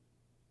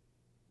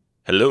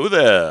Hello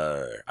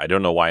there. I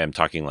don't know why I'm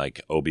talking like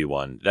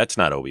Obi-Wan. That's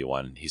not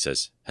Obi-Wan. He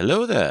says,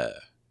 hello there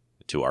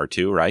to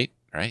R2, right?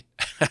 Right?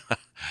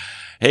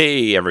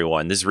 Hey,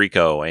 everyone. This is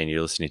Rico, and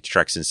you're listening to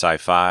Treks in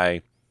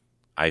Sci-Fi.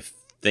 I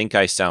think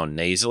I sound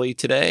nasally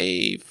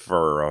today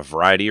for a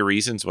variety of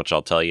reasons, which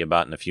I'll tell you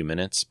about in a few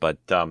minutes, but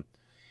not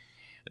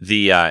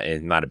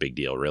a big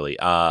deal, really.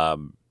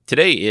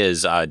 Today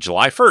is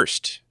July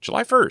 1st,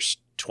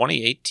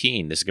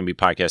 2018. This is going to be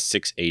podcast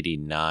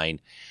 689.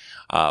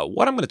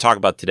 What I'm going to talk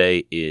about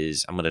today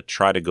is I'm going to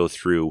try to go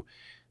through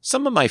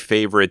some of my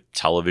favorite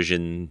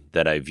television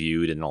that I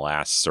viewed in the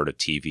last sort of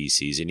TV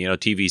season. You know,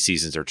 TV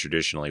seasons are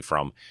traditionally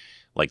from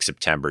like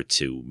September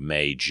to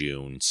May,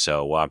 June.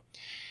 So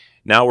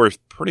now we're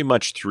pretty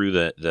much through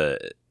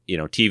the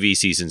TV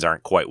seasons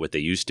aren't quite what they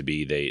used to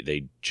be.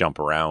 They jump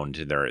around.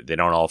 They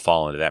don't all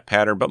fall into that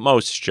pattern, but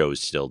most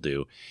shows still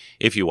do,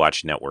 if you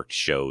watch network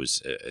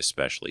shows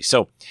especially.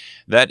 So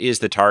that is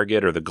the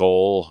target or the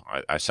goal.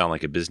 I sound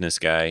like a business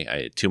guy.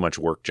 I had too much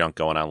work junk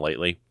going on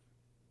lately.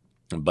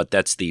 But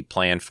that's the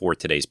plan for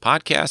today's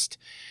podcast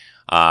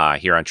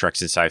here on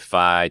Treks in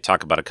Sci-Fi.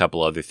 Talk about a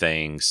couple other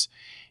things.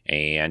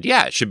 And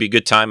yeah, it should be a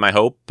good time, I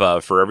hope,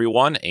 for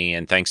everyone.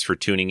 And thanks for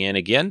tuning in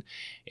again.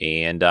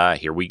 And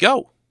here we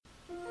go.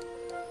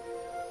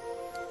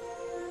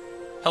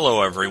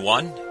 Hello,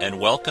 everyone, and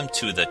welcome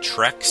to the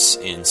Treks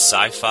in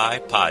Sci-Fi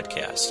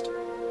podcast.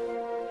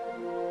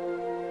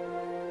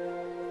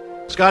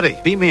 Scotty,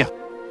 beat me up.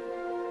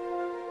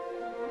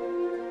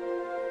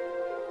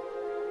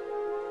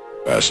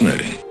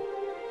 Fascinating.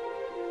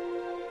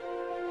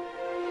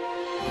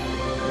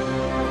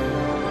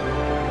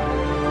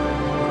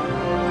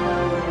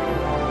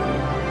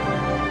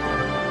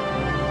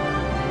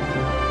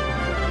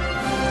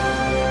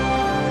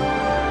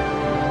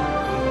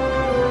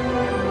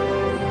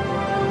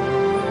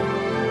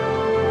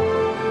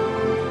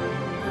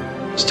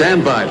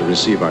 Stand by to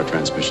receive our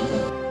transmission.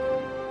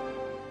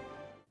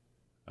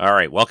 All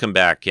right, welcome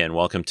back and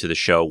welcome to the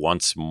show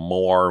once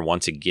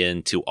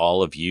again to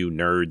all of you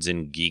nerds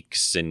and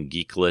geeks and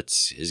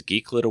geeklets. Is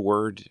geeklet a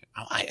word?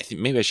 Oh, I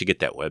think maybe I should get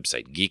that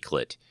website,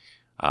 Geeklet.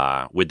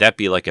 Would that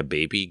be like a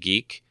baby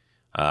geek?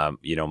 I've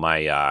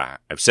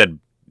said,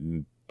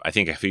 I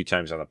think a few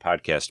times on the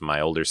podcast, my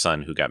older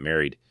son who got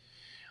married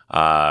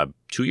 2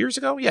 years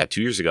ago. Yeah,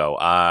 2 years ago.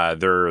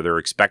 They're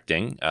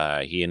expecting.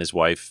 He and his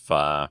wife,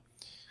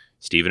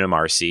 Stephen and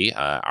Marcy,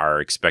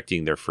 are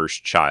expecting their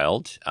first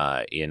child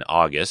in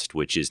August,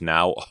 which is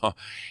now,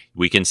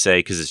 we can say,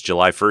 because it's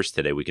July 1st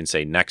today, we can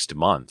say next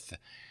month.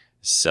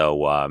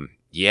 So, I'm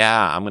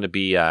going to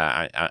be,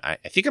 I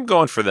think I'm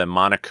going for the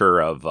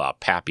moniker of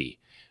Pappy.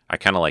 I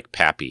kind of like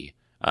Pappy.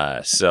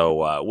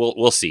 So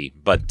we'll see.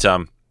 But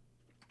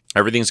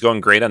everything's going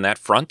great on that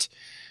front.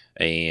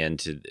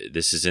 And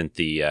this isn't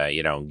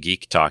the,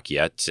 geek talk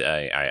yet.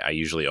 I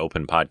usually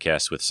open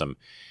podcasts with some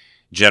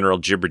general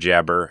jibber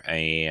jabber,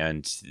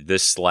 and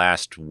this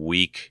last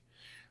week,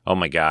 oh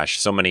my gosh,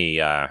 so many.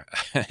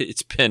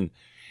 It's been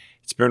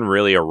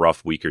really a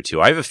rough week or two.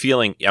 I have a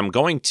feeling I'm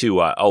going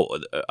to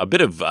a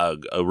bit of a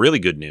really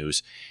good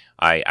news.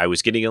 I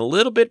was getting a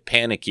little bit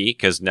panicky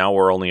because now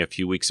we're only a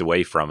few weeks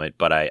away from it,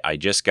 but I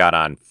just got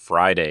on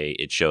Friday.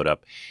 It showed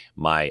up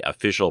my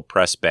official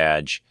press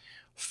badge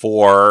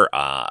for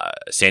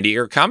San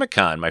Diego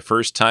Comic-Con. My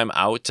first time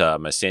out.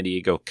 I'm a San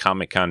Diego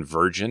Comic-Con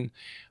virgin.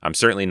 I'm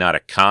certainly not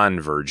a con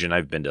virgin.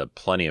 I've been to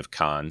plenty of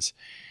cons.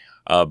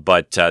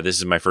 But this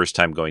is my first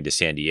time going to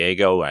San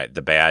Diego.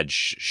 The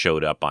badge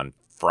showed up on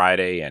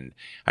Friday, and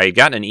I had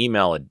gotten an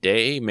email a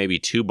day, maybe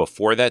two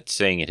before that,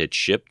 saying it had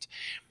shipped.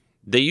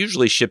 They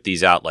usually ship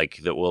these out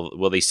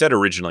they said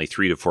originally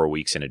 3 to 4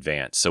 weeks in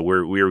advance. So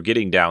we were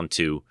getting down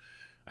to,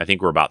 I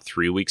think we're about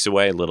 3 weeks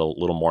away, a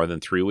little more than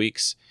 3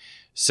 weeks.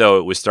 So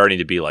it was starting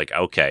to be like,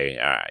 okay,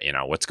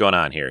 what's going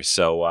on here?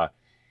 So,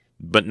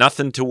 but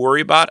nothing to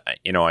worry about.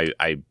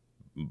 I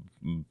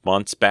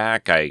months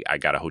back, I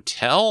got a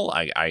hotel.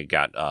 I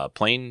got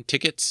plane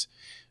tickets.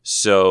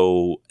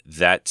 So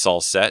that's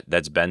all set.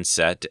 That's been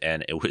set.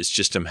 And it was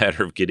just a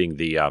matter of getting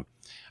the,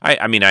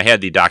 I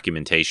had the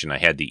documentation. I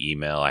had the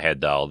email. I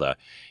had all the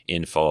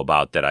info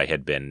about that I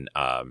had been,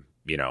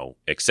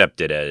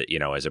 accepted,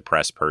 as a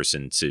press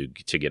person to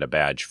get a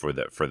badge for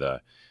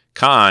the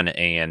con.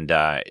 And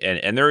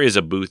there is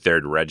a booth there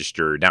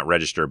to not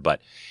register,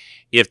 but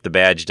if the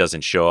badge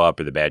doesn't show up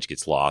or the badge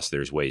gets lost,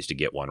 there's ways to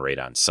get one right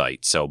on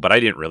site. So, but I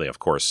didn't really, of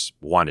course,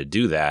 want to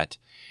do that,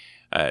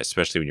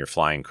 especially when you're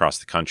flying across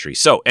the country.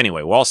 So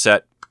anyway, we're all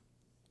set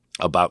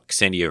about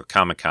San Diego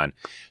Comic-Con.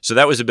 So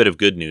that was a bit of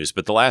good news.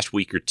 But the last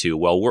week or two,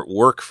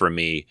 work for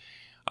me,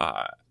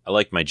 I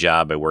like my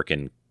job. I work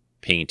in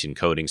paint and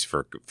coatings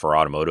for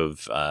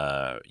automotive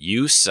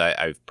use.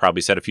 I've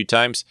probably said a few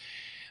times.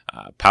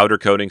 Powder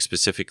coating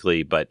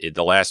specifically, but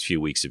the last few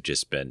weeks have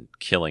just been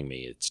killing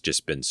me. It's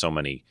just been so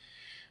many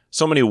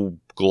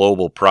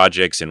global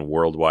projects and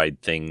worldwide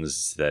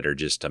things that are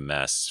just a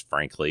mess,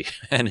 frankly.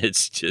 And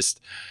it's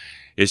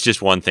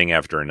just one thing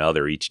after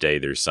another. Each day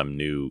there's some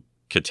new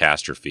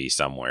catastrophe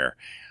somewhere.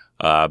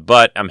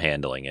 But I'm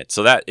handling it.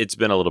 So that it's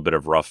been a little bit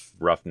of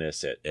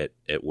roughness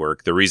at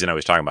work. The reason I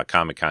was talking about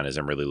Comic-Con is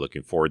I'm really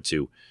looking forward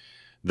to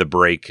the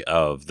break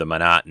of the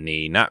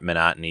monotony, not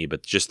monotony,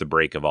 but just the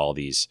break of all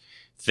these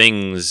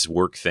things,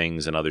 work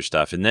things and other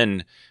stuff. And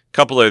then a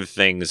couple other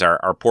things.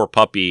 Our poor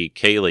puppy,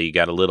 Kaylee,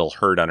 got a little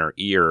hurt on her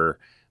ear.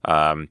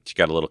 She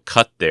got a little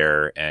cut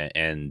there,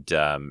 and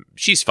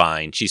she's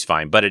fine. She's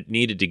fine, but it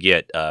needed to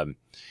get,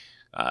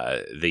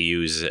 they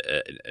use,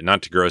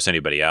 not to gross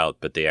anybody out,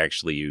 but they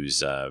actually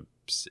use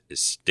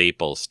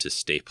staples to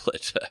staple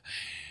it.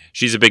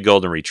 She's a big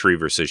golden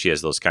retriever, so she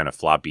has those kind of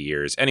floppy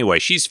ears. Anyway,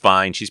 she's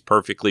fine. She's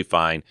perfectly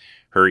fine.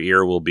 Her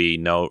ear will be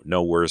no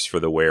worse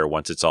for the wear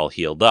once it's all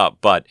healed up.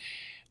 But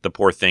the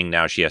poor thing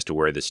now, she has to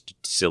wear this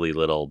silly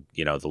little,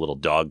 the little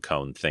dog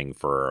cone thing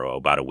for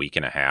about a week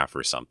and a half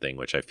or something,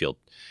 which I feel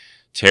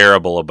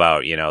terrible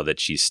about, that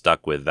she's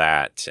stuck with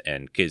that.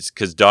 And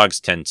because dogs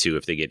tend to,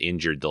 if they get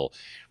injured,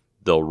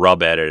 they'll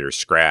rub at it or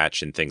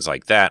scratch and things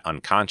like that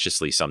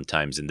unconsciously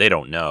sometimes, and they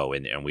don't know.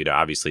 And we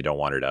obviously don't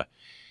want her to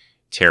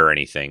tear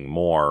anything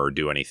more or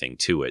do anything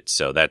to it.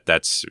 So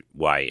that's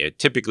why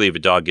typically if a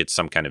dog gets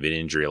some kind of an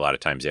injury, a lot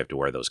of times they have to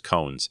wear those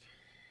cones.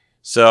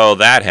 So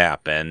that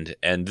happened.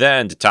 And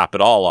then to top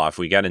it all off,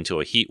 we got into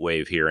a heat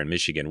wave here in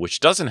Michigan, which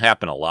doesn't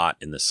happen a lot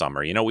in the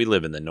summer. We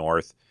live in the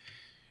north.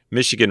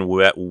 Michigan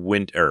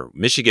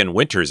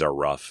winters are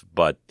rough,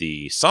 but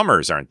the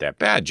summers aren't that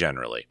bad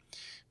generally.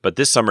 But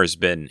this summer's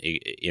been,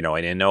 and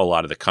I know a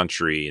lot of the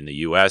country in the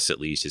U.S.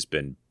 at least has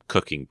been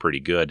cooking pretty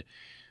good.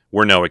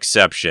 We're no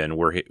exception.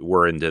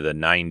 We're into the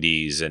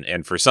 90s,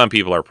 and for some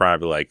people are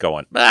probably like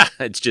going,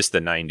 it's just the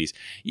 90s.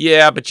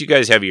 Yeah, but you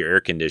guys have your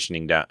air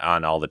conditioning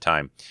on all the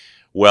time.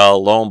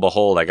 Well, lo and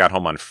behold, I got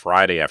home on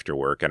Friday after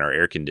work, and our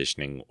air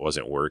conditioning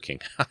wasn't working.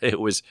 It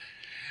was,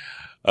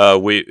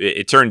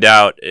 it turned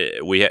out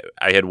I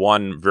had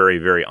one very,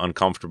 very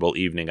uncomfortable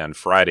evening on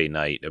Friday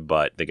night,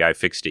 but the guy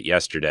fixed it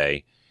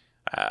yesterday.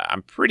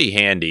 I'm pretty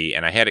handy,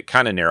 and I had it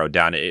kind of narrowed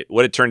down.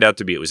 What it turned out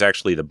to be, it was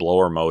actually the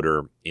blower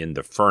motor in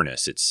the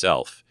furnace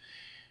itself.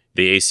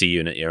 The AC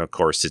unit, of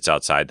course, sits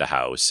outside the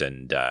house,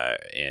 and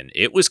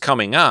it was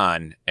coming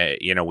on.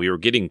 We were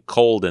getting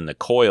cold in the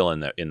coil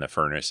in the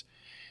furnace,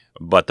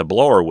 but the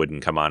blower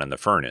wouldn't come on in the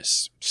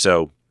furnace.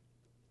 So,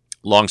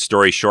 long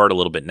story short, a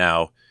little bit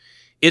now,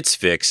 it's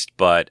fixed,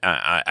 but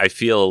I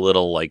feel a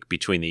little like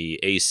between the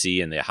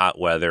AC and the hot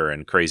weather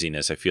and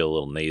craziness, I feel a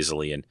little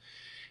nasally and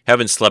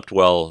haven't slept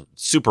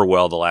super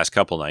well the last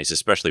couple nights,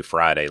 especially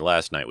Friday.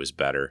 Last night was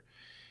better.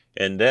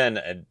 And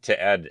then to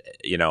add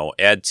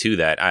to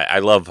that, I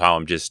love how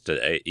I'm just,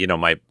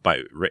 my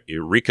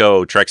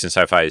Rico Treks and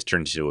Sci-Fi has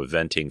turned into a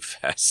venting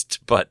fest,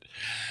 but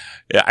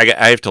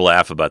I have to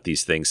laugh about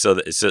these things. So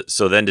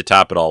then to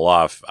top it all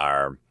off,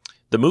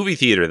 the movie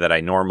theater that I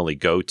normally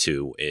go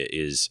to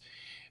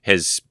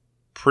has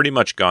pretty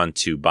much gone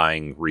to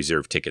buying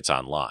reserved tickets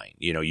online.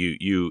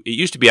 It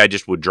used to be I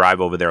just would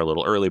drive over there a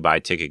little early, buy a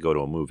ticket, go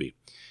to a movie.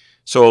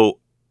 So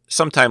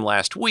sometime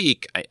last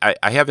week, I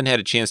haven't had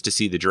a chance to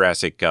see the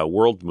Jurassic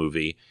World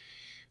movie.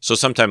 So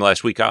sometime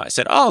last week, I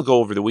said, I'll go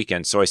over the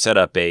weekend. So I set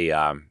up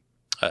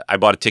I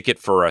bought a ticket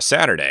for a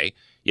Saturday,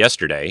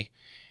 yesterday,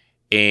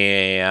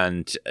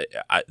 and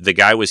the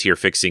guy was here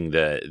fixing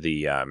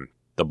the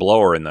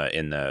blower in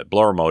the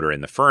blower motor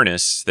in the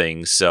furnace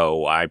thing,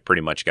 so I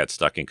pretty much got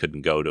stuck and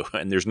couldn't go to,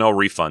 and there's no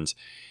refunds.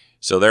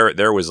 So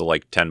there was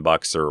like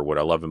 $10 or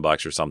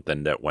 $11 or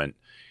something that went,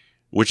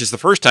 which is the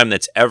first time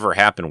that's ever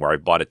happened where I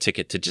bought a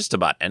ticket to just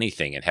about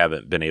anything and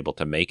haven't been able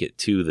to make it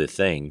to the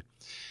thing.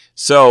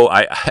 So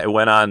I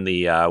went on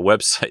the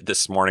website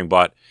this morning,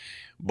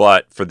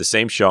 but for the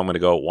same show, I'm going to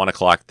go at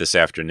 1:00 this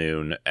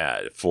afternoon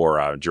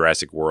for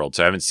Jurassic World.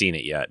 So I haven't seen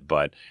it yet,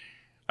 but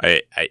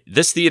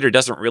this theater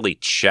doesn't really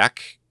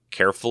check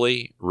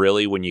carefully,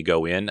 really, when you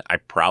go in. I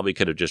probably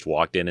could have just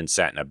walked in and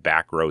sat in a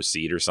back row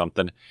seat or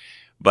something,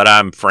 but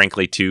I'm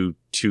frankly too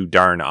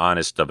darn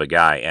honest of a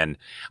guy, and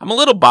I'm a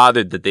little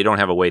bothered that they don't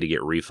have a way to get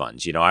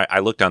refunds. I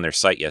looked on their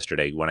site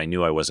yesterday when I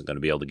knew I wasn't going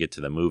to be able to get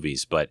to the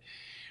movies, but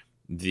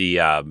these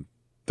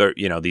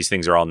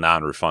things are all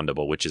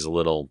non-refundable, which is a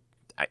little.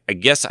 I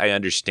guess I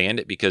understand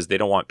it because they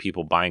don't want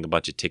people buying a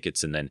bunch of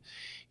tickets and then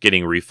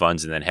getting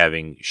refunds and then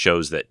having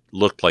shows that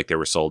looked like they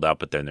were sold out,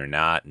 but then they're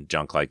not, and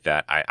junk like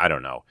that. I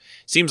don't know.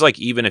 Seems like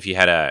even if you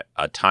had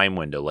a time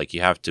window, like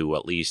you have to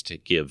at least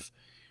give,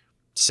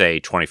 say,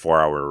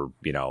 24-hour,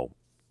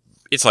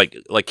 it's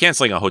like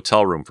canceling a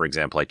hotel room, for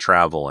example. I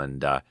travel,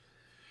 and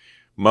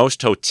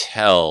most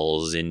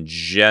hotels in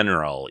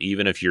general,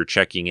 even if you're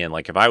checking in,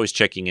 like if I was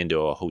checking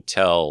into a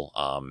hotel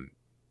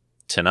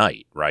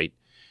tonight, right?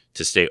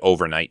 To stay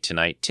overnight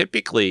tonight.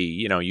 Typically,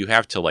 you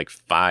have to like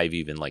 5,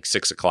 even like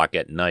 6 o'clock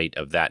at night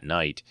of that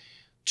night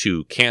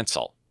to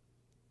cancel.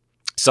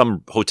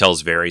 Some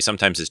hotels vary.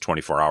 Sometimes it's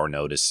 24-hour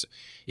notice.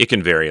 It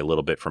can vary a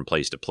little bit from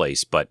place to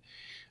place, but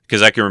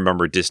because I can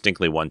remember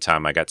distinctly one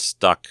time I got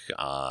stuck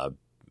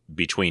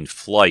between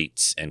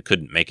flights and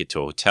couldn't make it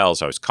to a hotel,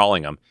 so I was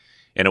calling them,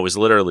 and it was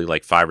literally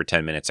like 5 or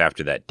 10 minutes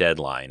after that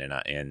deadline,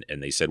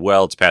 and they said,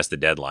 well, it's past the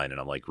deadline, and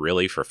I'm like,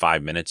 really? For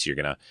 5 minutes you're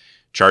going to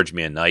charge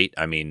me a night.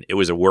 I mean, it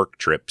was a work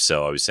trip,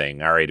 so I was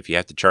saying, all right, if you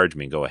have to charge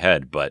me, go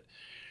ahead. But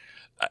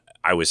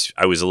I was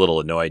a little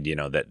annoyed,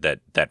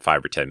 that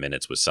 5 or 10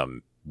 minutes was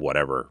some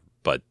whatever.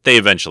 But they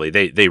eventually,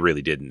 they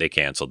really didn't. They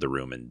canceled the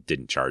room and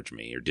didn't charge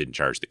me or didn't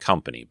charge the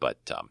company.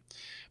 But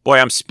boy,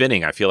 I'm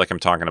spinning. I feel like I'm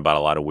talking about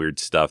a lot of weird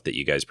stuff that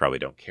you guys probably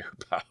don't care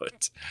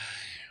about.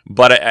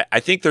 But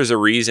I think there's a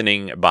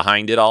reasoning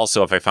behind it all.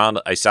 So if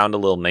I sound a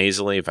little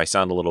nasally, if I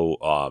sound a little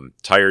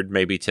tired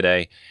maybe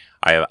today,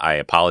 I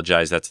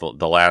apologize. That's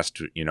the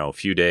last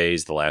few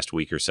days, the last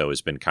week or so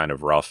has been kind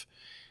of rough.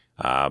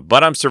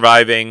 But I'm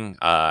surviving.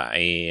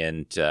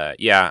 I'm the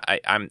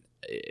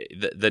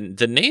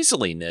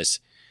nasaliness.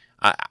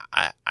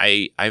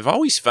 I've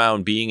always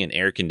found being in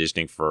air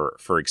conditioning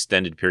for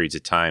extended periods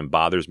of time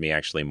bothers me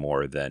actually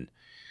more than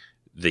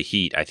the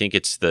heat. I think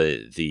it's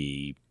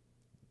the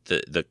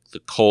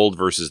cold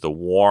versus the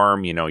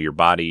warm. Your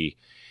body,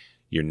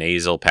 your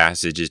nasal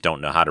passages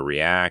don't know how to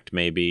react.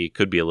 Maybe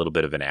could be a little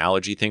bit of an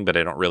allergy thing, but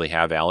I don't really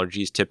have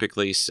allergies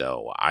typically,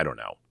 so I don't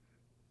know.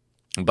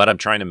 But I'm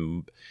trying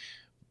to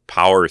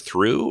power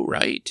through.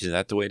 Right? Is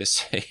that the way to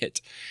say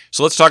it?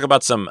 So let's talk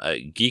about some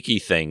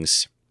geeky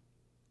things.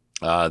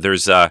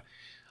 Talk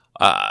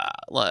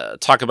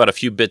about a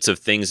few bits of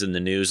things in the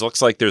news.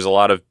 Looks like there's a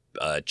lot of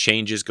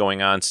changes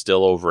going on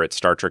still over at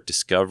Star Trek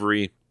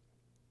Discovery.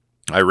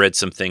 I read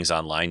some things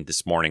online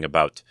this morning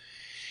about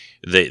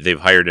they've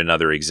hired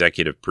another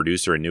executive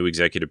producer, a new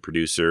executive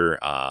producer,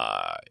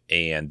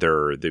 and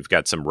they've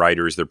got some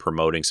writers. They're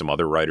promoting some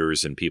other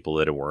writers and people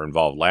that were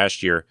involved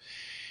last year.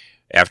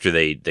 After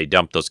they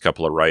dumped those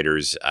couple of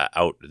writers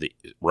out, the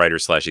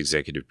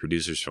writers/executive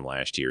producers from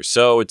last year.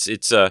 So it's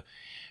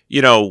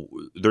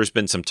there's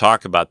been some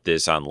talk about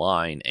this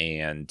online,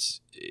 and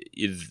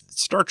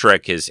Star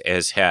Trek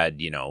has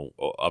had,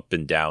 up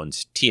and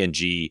downs.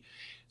 TNG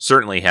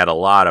certainly had a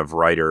lot of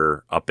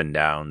writer up and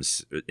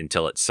downs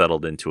until it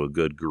settled into a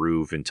good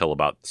groove until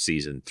about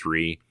season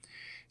 3.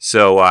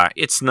 So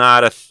it's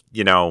not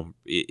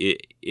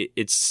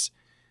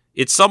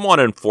it's somewhat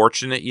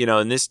unfortunate,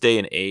 in this day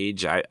and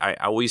age. I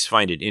always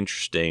find it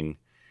interesting.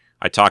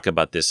 I talk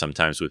about this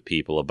sometimes with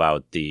people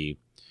about any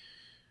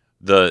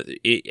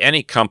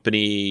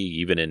company,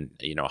 even in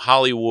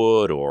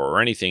Hollywood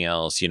or anything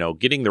else,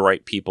 getting the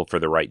right people for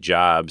the right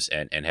jobs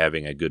and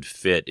having a good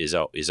fit is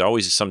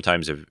always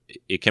sometimes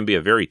it can be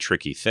a very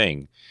tricky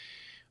thing.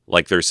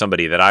 Like there's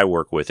somebody that I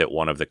work with at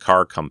one of the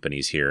car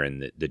companies here in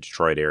the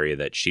Detroit area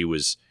that she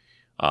was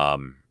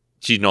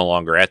she's no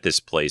longer at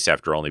this place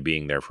after only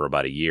being there for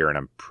about a year, and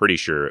I'm pretty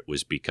sure it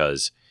was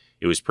because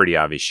it was pretty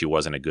obvious she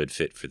wasn't a good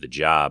fit for the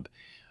job.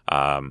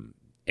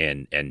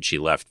 And she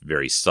left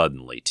very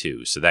suddenly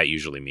too. So that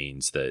usually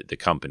means the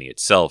company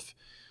itself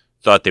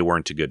thought they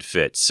weren't a good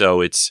fit.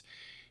 So it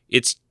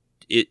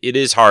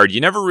is hard.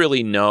 You never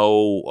really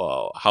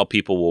know how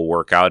people will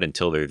work out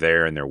until they're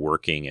there and they're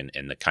working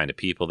and the kind of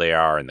people they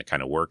are and the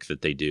kind of work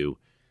that they do.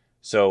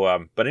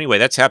 So, but anyway,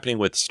 that's happening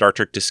with Star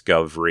Trek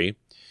Discovery.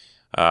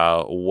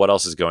 What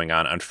else is going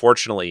on?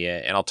 Unfortunately,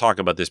 and I'll talk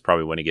about this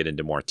probably when I get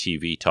into more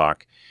TV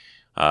talk.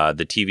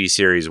 The TV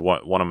series,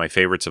 one of my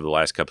favorites of the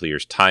last couple of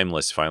years,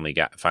 Timeless, finally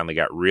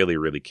got really,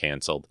 really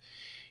canceled.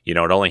 It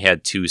only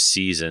had 2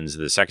 seasons.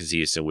 The second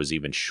season was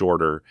even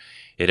shorter.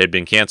 It had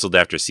been canceled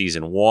after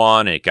season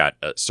 1. It got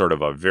sort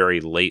of a very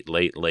late,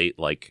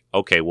 like,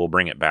 okay, we'll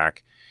bring it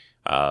back.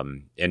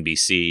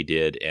 NBC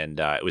did, and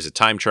it was a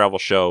time travel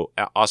show,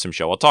 awesome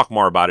show. I'll talk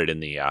more about it in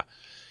the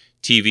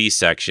TV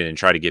section and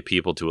try to get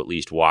people to at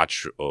least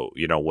watch,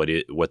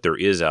 what there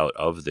is out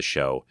of the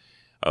show.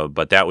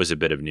 But that was a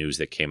bit of news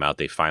that came out.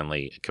 They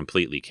finally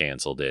completely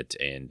canceled it,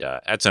 and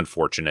that's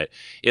unfortunate.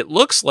 It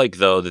looks like,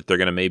 though, that they're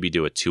going to maybe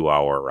do a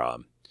 2-hour,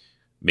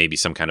 maybe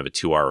some kind of a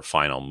 2-hour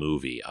final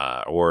movie,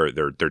 or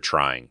they're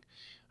trying.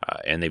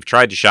 And they've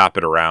tried to shop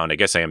it around. I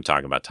guess I am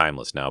talking about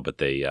Timeless now, but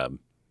they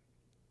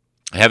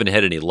haven't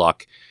had any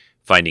luck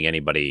finding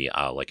anybody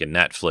like a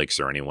Netflix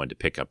or anyone to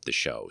pick up the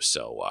show.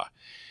 So,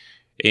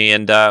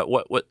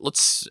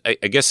 I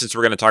guess since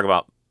we're going to talk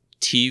about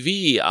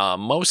TV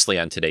mostly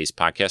on today's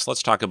podcast,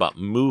 let's talk about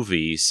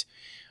movies.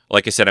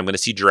 Like I said, I'm going to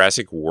see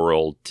Jurassic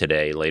World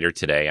later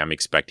today. I'm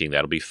expecting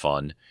that'll be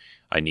fun.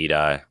 I need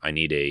a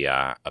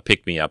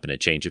pick me up and a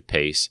change of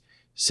pace.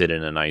 Sit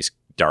in a nice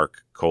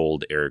dark,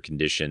 cold, air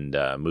conditioned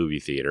movie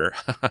theater.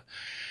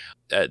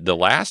 The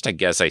last I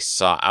guess I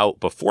saw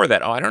out before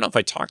that. I don't know if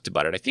I talked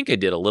about it. I think I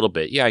did a little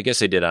bit. Yeah, I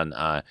guess I did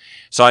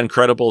saw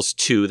Incredibles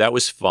 2. That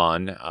was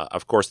fun.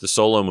 Of course, the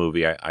Solo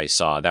movie I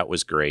saw. That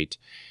was great.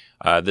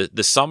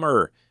 This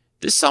summer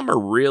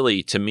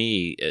really, to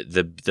me,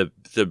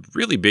 the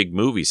really big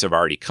movies have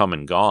already come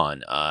and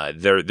gone.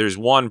 There's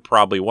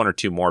probably one or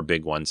two more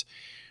big ones.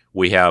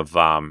 We have,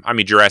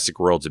 Jurassic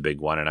World's a big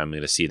one, and I'm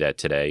going to see that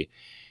today.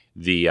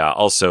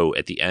 Also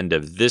at the end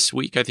of this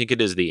week, I think it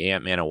is, the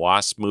Ant-Man and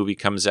Wasp movie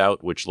comes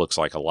out, which looks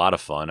like a lot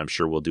of fun. I'm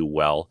sure we'll do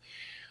well.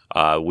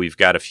 We've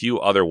got a few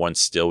other ones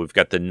still. We've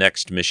got the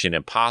next Mission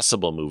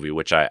Impossible movie,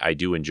 which I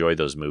do enjoy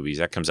those movies.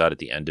 That comes out at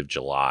the end of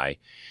July.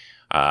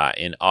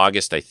 In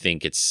August, I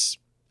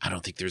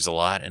don't think there's a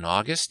lot in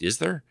August, is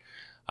there?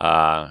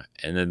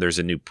 And then there's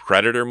a new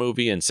Predator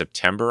movie in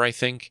September, I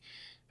think.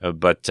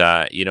 But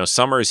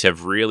summers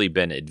have really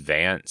been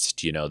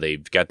advanced.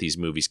 They've got these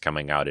movies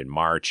coming out in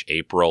March,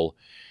 April.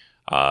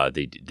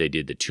 They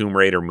did the Tomb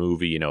Raider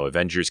movie.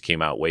 Avengers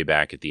came out way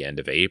back at the end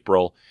of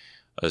April.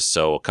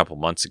 So a couple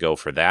months ago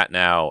for that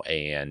now.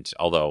 And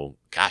although,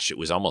 gosh, it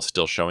was almost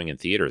still showing in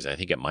theaters. I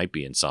think it might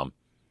be in some.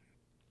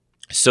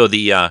 So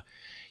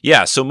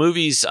so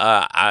movies,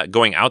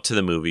 going out to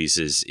the movies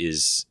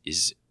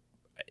is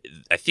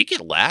I think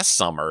last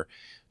summer,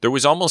 there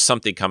was almost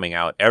something coming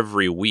out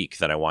every week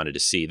that I wanted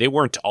to see. They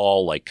weren't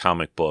all like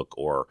comic book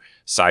or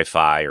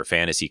sci-fi or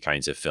fantasy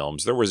kinds of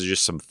films. There was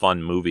just some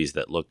fun movies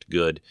that looked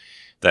good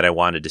that I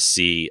wanted to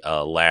see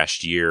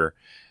last year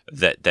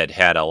that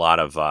had a lot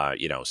of,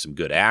 some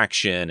good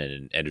action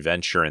and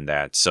adventure in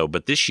that. So,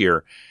 but this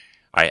year,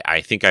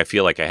 I think I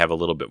feel like I have a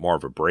little bit more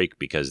of a break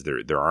because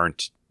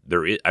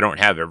I don't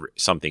have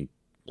something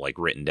like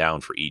written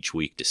down for each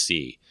week to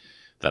see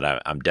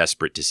that I'm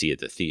desperate to see at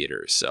the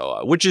theater.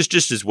 So, which is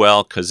just as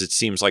well, because it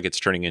seems like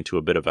it's turning into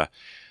a bit of a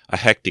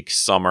hectic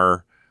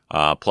summer.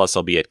 Plus,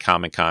 I'll be at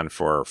Comic-Con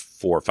for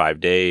 4 or 5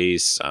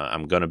 days.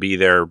 I'm going to be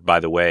there, by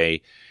the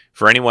way.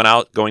 For anyone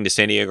out going to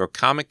San Diego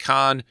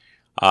Comic-Con,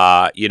 hey,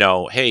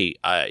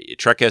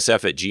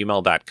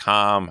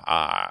 treksf@gmail.com.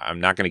 I'm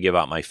not going to give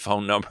out my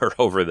phone number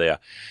over the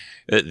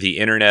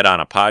internet on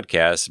a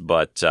podcast,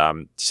 but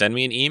send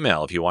me an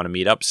email if you want to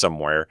meet up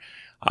somewhere.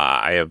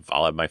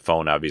 I'll have my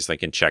phone, obviously. I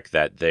can check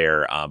that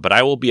there. But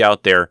I will be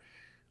out there.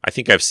 I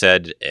think I've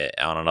said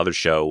on another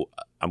show,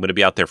 I'm going to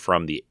be out there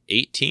from the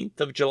 18th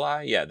of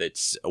July. Yeah,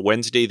 that's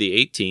Wednesday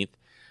the 18th.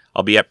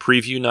 I'll be at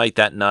preview night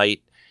that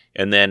night.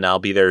 And then I'll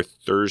be there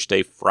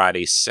Thursday,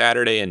 Friday,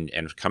 Saturday, and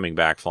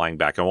flying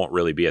back. I won't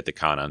really be at the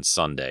con on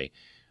Sunday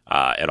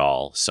at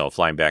all. So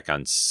flying back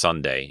on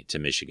Sunday to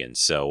Michigan.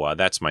 So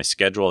that's my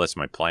schedule. That's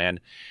my plan.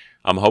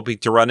 I'm hoping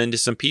to run into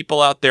some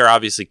people out there.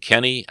 Obviously,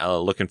 Kenny,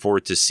 looking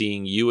forward to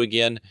seeing you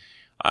again.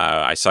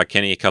 I saw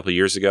Kenny a couple of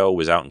years ago,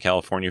 was out in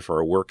California for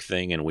a work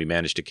thing, and we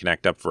managed to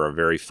connect up for a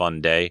very fun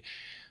day.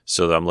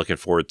 So I'm looking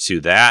forward to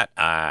that.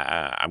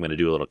 I'm going to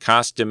do a little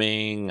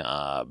costuming,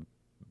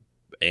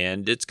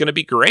 and it's going to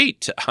be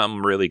great.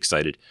 I'm really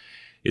excited.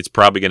 It's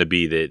probably going to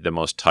be the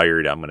most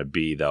tired I'm going to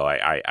be, though.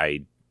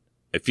 I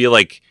feel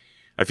like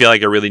I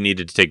really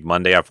needed to take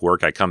Monday off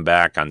work. I come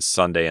back on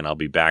Sunday, and I'll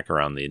be back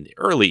around the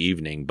early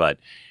evening. But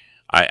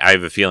I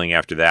have a feeling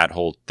after that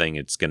whole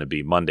thing,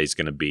 Monday's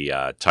going to be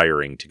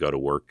tiring to go to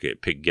work,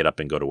 get up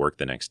and go to work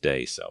the next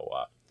day. So,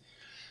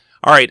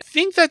 all right, I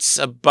think that's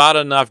about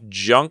enough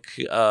junk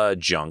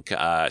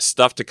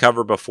stuff to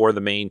cover before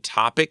the main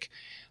topic.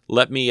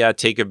 Let me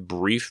take a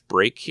brief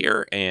break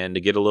here and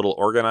to get a little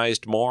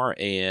organized more,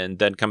 and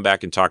then come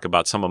back and talk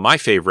about some of my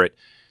favorite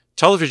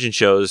television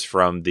shows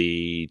from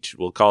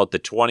we'll call it the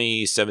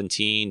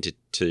 2017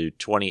 to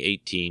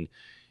 2018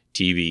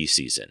 TV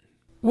season.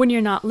 When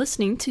you're not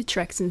listening to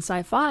Treks and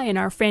Sci-Fi and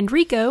our friend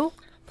Rico,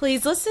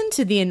 please listen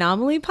to the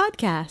Anomaly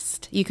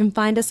Podcast. You can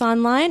find us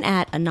online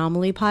at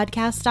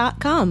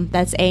anomalypodcast.com.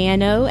 That's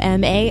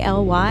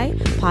ANOMALY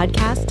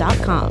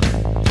podcast.com.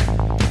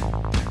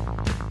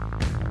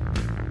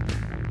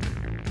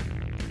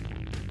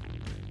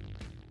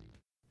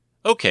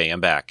 Okay, I'm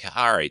back.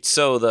 All right,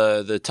 so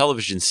the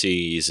television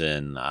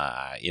season,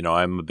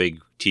 I'm a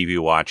big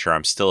TV watcher.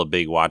 I'm still a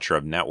big watcher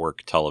of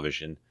network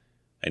television.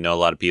 I know a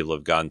lot of people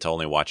have gone to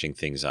only watching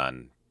things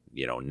on,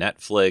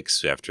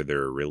 Netflix after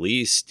they're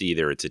released.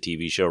 Either it's a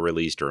TV show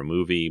released or a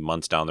movie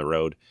months down the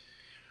road,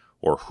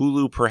 or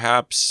Hulu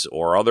perhaps,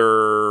 or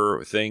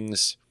other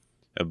things.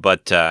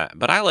 But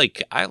I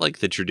like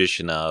the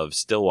tradition of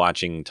still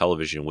watching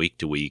television week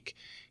to week,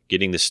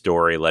 getting the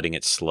story, letting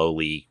it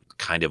slowly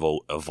kind of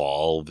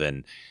evolve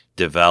and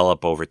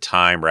develop over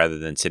time, rather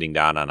than sitting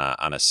down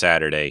on a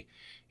Saturday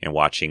and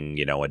watching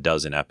a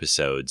dozen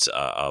episodes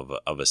of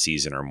a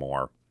season or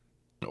more,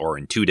 or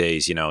in 2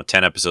 days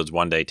 10 episodes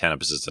one day, 10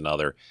 episodes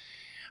another.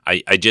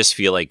 I just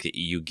feel like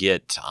you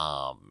get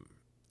I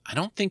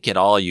don't think at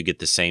all you get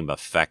the same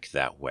effect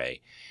that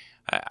way.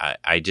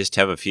 I just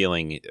have a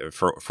feeling,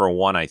 for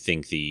one, I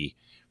think the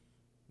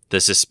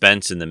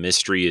suspense and the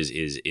mystery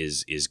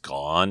is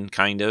gone.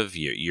 Kind of,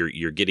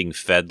 you're getting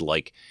fed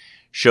like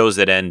shows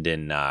that end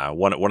in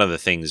one of the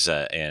things,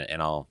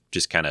 and I'll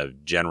just kind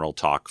of general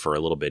talk for a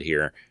little bit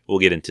here. We'll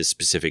get into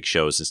specific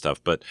shows and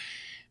stuff, but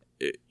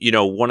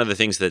one of the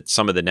things that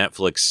some of the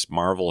Netflix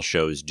Marvel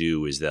shows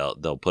do is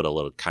they'll put a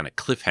little kind of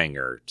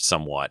cliffhanger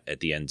somewhat at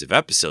the ends of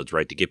episodes,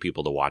 right, to get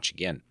people to watch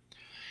again.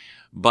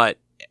 But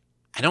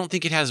I don't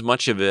think it has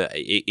much of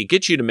it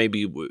gets you to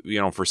maybe,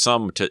 for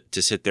some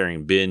to sit there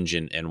and binge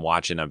and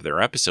watch another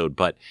episode,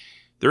 but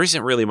there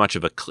isn't really much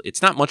of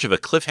it's not much of a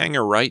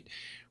cliffhanger, right?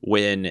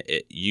 When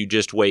you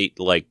just wait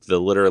like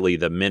literally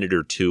the minute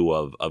or two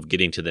of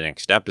getting to the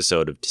next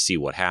episode to see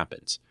what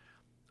happens.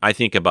 I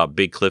think about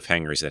big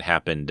cliffhangers that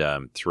happened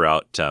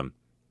throughout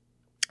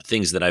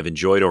things that I've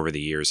enjoyed over the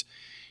years.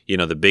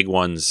 The big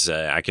ones,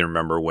 I can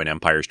remember when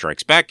Empire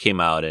Strikes Back came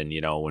out, and,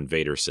 when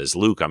Vader says,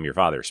 "Luke, I'm your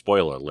father,"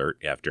 spoiler alert,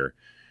 after,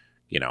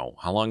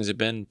 how long has it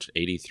been?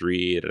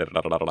 83,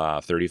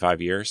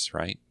 35 years,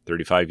 right?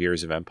 35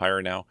 years of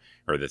Empire now,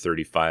 or the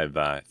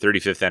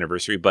 35th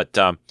anniversary. But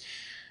not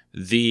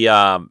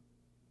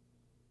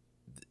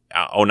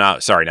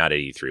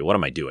 83. What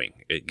am I doing?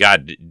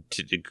 God,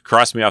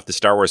 cross me off the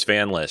Star Wars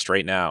fan list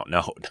right now. No,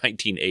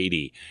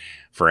 1980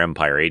 for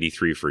Empire,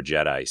 83 for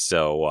Jedi.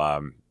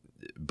 So,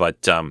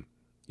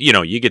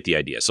 you get the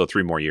idea. So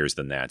 3 more years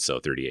than that, so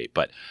 38.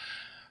 But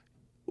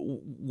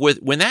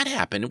when that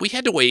happened, I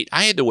had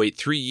to wait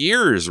 3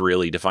 years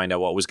really to find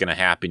out what was going to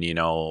happen.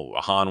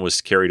 Han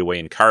was carried away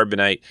in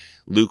carbonite.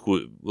 Luke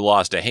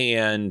lost a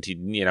hand.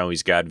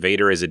 He's got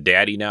Vader as a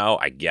daddy now,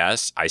 I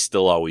guess. I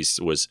still always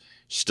was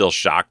still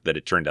shocked that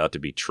it turned out to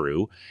be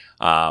true.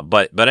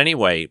 But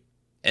anyway,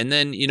 and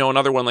then,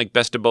 another one like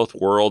Best of Both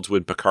Worlds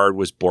when Picard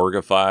was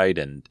Borgified,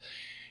 and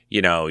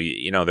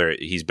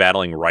he's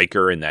battling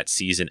Riker and that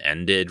season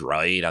ended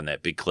right on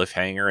that big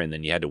cliffhanger, and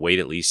then you had to wait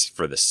at least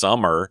for the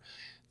summer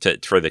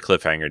for the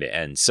cliffhanger to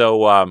end.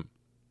 So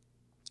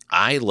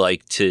I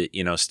like to,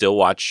 still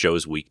watch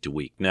shows week to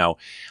week. Now,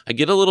 I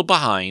get a little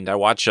behind. I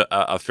watch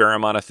a fair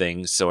amount of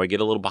things, so I get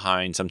a little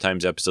behind.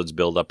 Sometimes episodes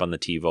build up on the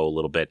TiVo a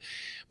little bit.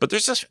 But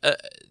there's this,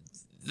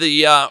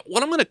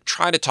 what I'm going to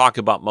try to talk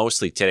about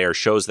mostly today are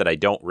shows that I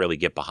don't really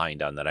get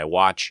behind on, that I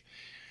watch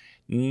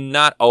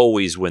not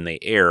always when they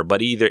air,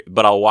 but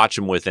I'll watch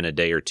them within a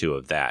day or two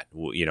of that,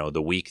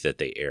 the week that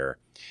they air.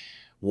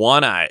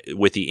 One,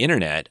 with the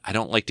internet, I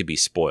don't like to be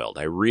spoiled.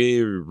 I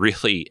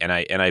really, and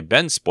I've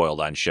been spoiled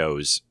on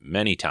shows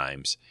many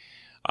times.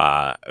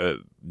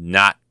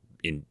 Not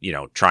in,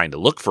 trying to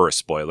look for a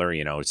spoiler,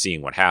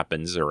 seeing what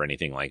happens or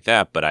anything like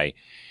that. But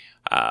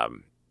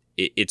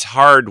it's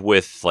hard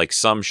with like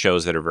some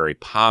shows that are very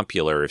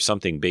popular. If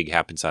something big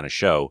happens on a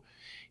show,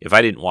 if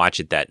I didn't watch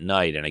it that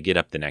night and I get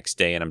up the next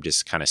day and I'm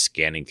just kind of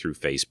scanning through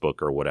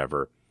Facebook or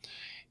whatever,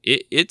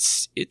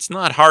 it's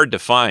not hard to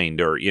find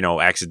or,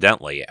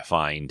 accidentally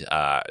find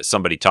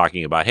somebody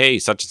talking about, hey,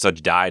 such and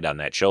such died on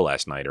that show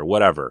last night or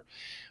whatever,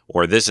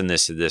 or this and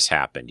this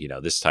happened,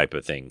 this type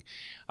of thing.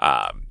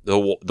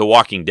 The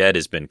Walking Dead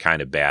has been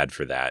kind of bad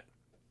for that.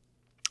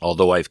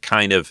 Although I've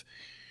kind of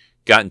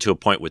gotten to a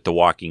point with The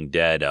Walking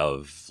Dead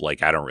of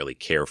like, I don't really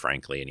care,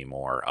 frankly,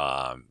 anymore.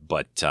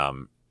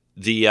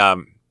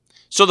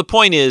 So the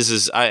point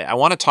is I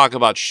want to talk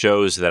about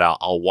shows that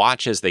I'll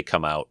watch as they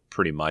come out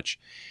pretty much.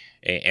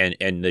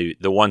 And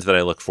the ones that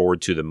I look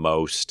forward to the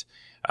most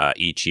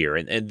each year,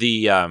 and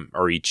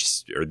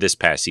this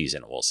past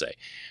season, we'll say.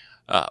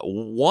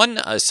 One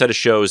set of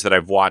shows that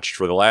I've watched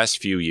for the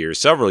last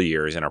several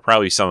years, and are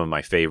probably some of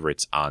my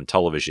favorites on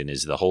television,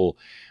 is the whole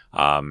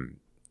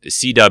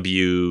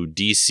CW,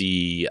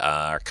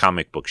 DC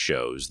comic book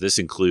shows. This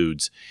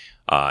includes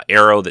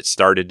Arrow that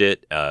started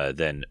it,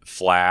 then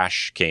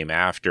Flash came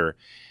after,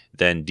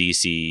 then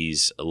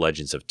DC's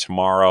Legends of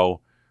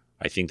Tomorrow.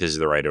 I think this is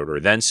the right order.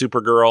 Then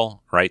Supergirl,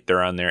 right?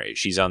 They're on there.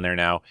 She's on there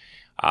now.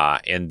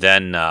 And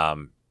then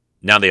now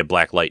they have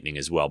Black Lightning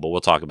as well, but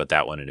we'll talk about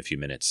that one in a few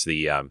minutes.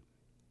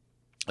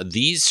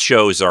 These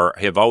shows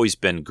have always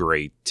been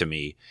great to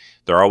me.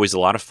 They're always a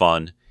lot of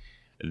fun.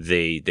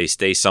 They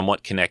stay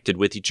somewhat connected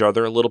with each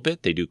other a little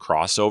bit. They do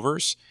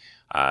crossovers.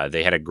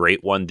 They had a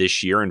great one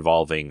this year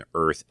involving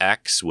Earth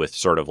X with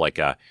sort of like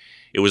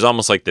it was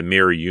almost like the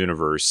mirror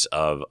universe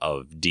of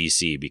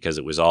DC, because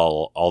it was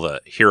all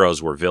the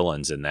heroes were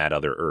villains in that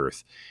other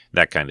Earth,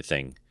 that kind of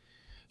thing.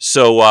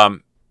 So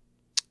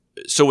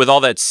with all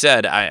that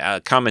said, I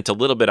comment a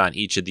little bit on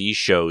each of these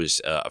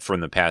shows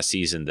from the past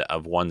season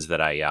of ones that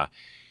I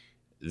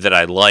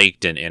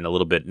liked and a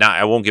little bit. Now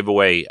I won't give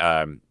away.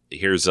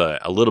 Here's a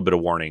little bit of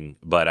warning,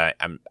 but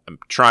I'm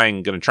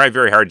going to try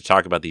very hard to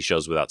talk about these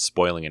shows without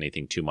spoiling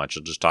anything too much.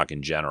 I'll just talk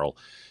in general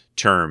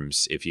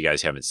terms if you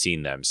guys haven't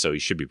seen them, so you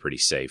should be pretty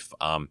safe.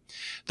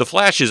 The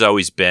Flash has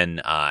always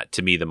been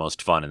to me the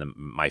most fun and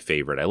my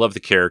favorite. I love the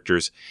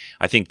characters.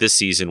 I think this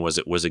season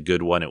was a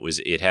good one.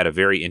 It had a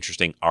very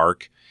interesting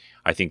arc.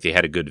 I think they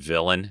had a good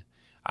villain.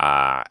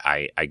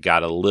 I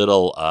got a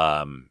little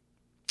I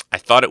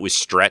thought it was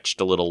stretched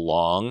a little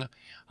long,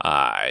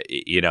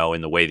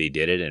 in the way they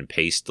did it, and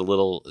paced a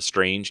little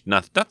strange.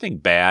 Nothing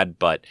bad,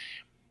 but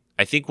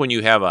I think when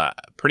you have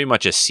pretty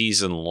much a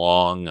season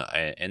long,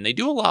 and they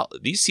do a lot,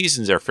 these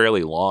seasons are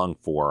fairly long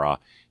for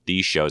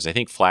these shows. I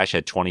think Flash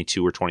had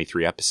 22 or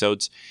 23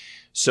 episodes.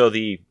 So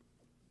you've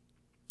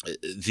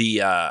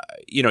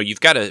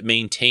got to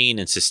maintain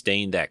and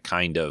sustain that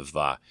kind of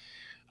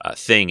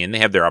thing, and they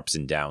have their ups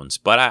and downs.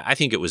 But I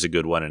think it was a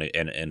good one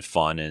and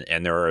fun,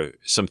 and there are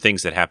some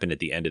things that happened at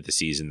the end of the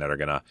season that are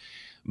going to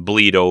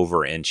bleed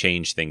over and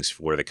change things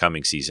for the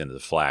coming season of The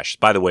Flash.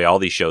 By the way, all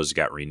these shows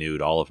got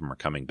renewed. All of them are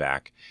coming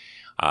back.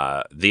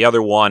 The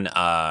other one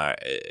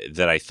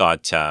that I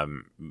thought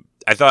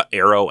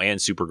Arrow and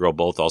Supergirl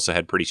both also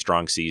had pretty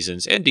strong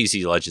seasons, and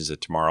DC Legends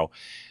of Tomorrow.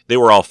 They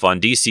were all fun.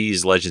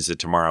 DC's Legends of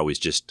Tomorrow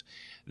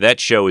that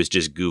show is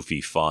just goofy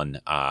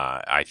fun.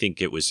 I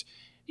think it was,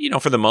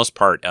 for the most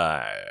part,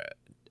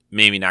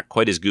 maybe not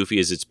quite as goofy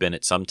as it's been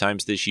at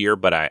sometimes this year,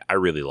 but I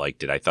really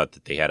liked it. I thought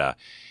that they had a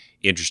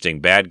interesting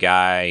bad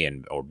guy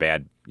or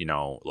bad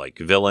like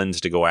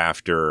villains to go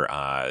after.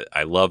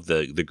 I love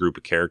the group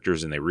of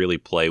characters, and they really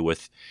play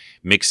with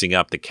mixing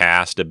up the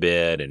cast a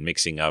bit and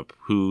mixing up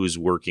who's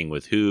working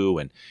with who,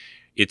 and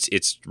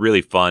it's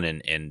really fun.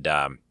 And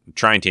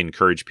trying to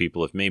encourage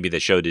people, if maybe the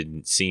show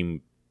didn't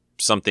seem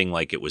something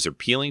like it was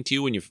appealing to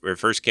you when you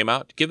first came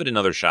out, give it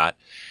another shot.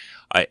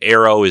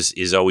 Arrow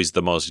is always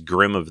the most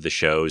grim of the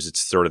shows. It's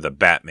sort of the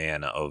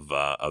Batman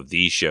of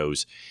these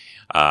shows.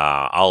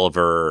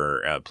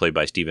 Oliver, played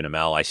by Stephen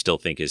Amell, I still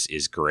think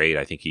is great.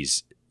 I think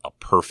he's a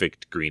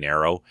perfect Green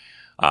Arrow.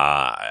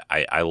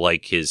 I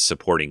like his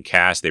supporting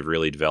cast. They've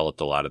really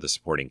developed a lot of the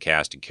supporting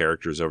cast and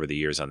characters over the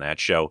years on that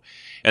show.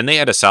 And they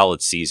had a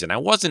solid season. I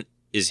wasn't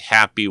as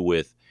happy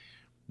with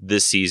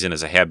this season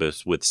as I had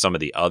with some of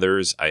the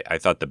others. I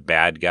thought the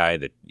bad guy,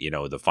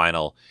 the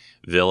final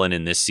villain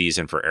in this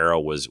season for Arrow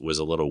was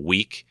a little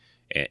weak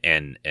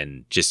and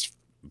just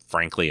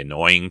frankly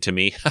annoying to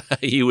me.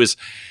 He was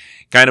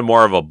kind of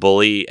more of a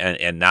bully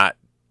and not,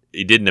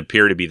 he didn't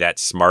appear to be that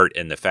smart.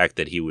 And the fact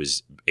that he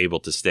was able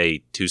to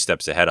stay 2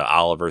 steps ahead of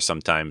Oliver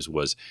sometimes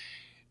was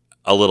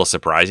a little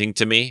surprising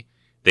to me.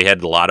 They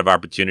had a lot of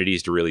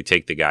opportunities to really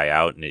take the guy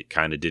out, and it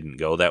kind of didn't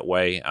go that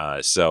way.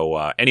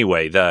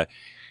 Anyway,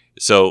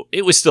 so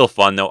it was still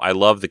fun though. I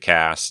love the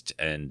cast,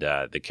 and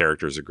the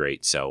characters are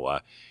great. So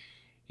I've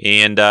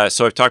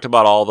talked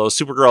about all those.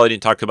 Supergirl I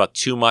didn't talk about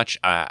too much.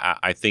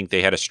 I think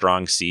they had a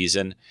strong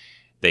season.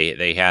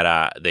 They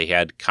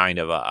had kind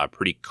of a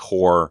pretty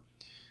core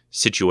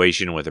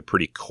situation with a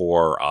pretty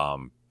core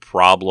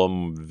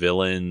problem,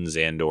 villains,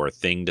 and or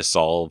thing to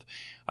solve.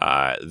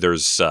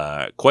 There's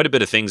quite a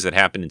bit of things that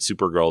happened in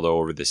Supergirl though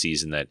over the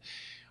season that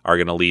are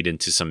going to lead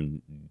into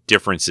some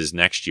differences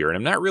next year. And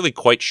I'm not really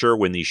quite sure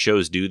when these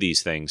shows do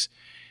these things.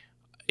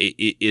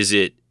 Is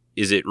it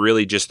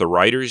really just the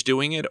writers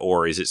doing it,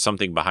 or is it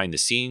something behind the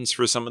scenes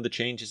for some of the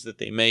changes that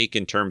they make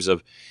in terms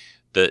of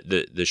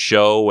the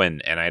show?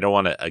 And I don't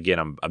want to, again,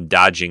 I'm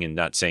dodging and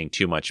not saying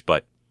too much,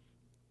 but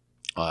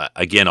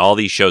again, all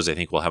these shows I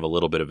think will have a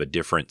little bit of a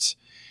difference.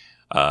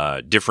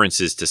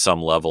 Differences to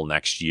some level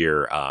next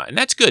year. And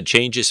that's good.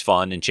 Change is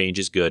fun and change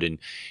is good. And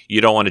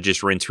you don't want to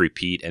just rinse,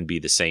 repeat and be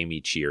the same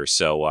each year.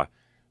 So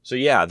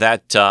yeah,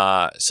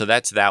 so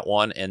that's that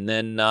one. And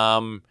then,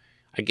 I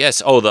guess,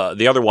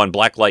 the other one,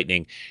 Black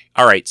Lightning.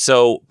 All right.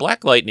 So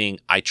Black Lightning,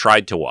 I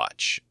tried to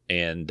watch,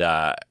 and,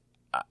 I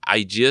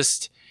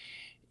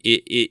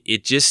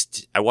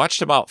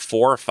watched about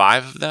 4 or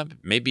 5 of them,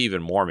 maybe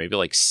even more, maybe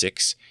like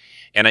 6.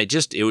 And it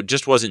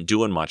just wasn't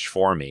doing much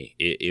for me.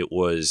 It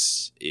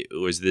was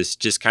this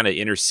just kind of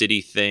inner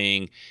city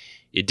thing.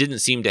 It didn't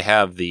seem to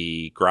have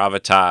the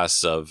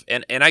gravitas of,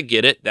 and I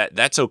get it,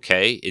 that's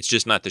okay. It's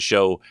just not a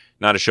show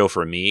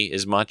for me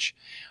as much.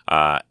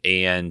 The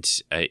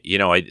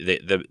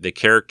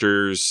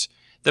characters,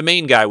 the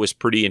main guy was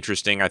pretty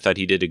interesting. I thought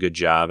he did a good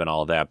job and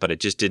all that, but it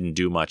just didn't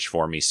do much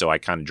for me. So I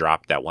kind of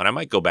dropped that one. I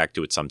might go back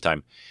to it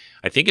sometime.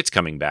 I think it's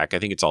coming back. I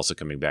think it's also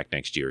coming back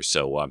next year.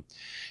 So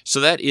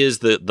that is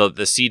the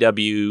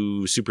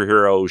CW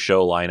superhero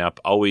show lineup.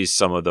 Always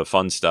some of the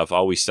fun stuff.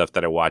 Always stuff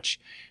that I watch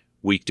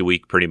week to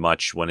week, pretty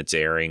much when it's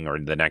airing or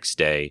the next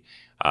day.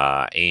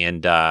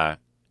 I'm going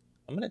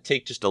to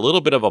take just a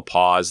little bit of a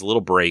pause, a little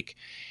break,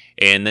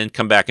 and then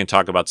come back and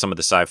talk about some of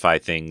the sci-fi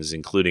things,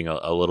 including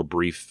a little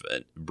brief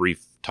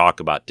talk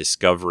about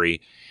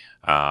Discovery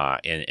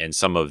and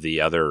some of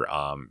the other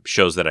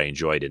shows that I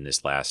enjoyed in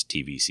this last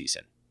TV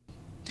season.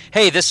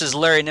 Hey, this is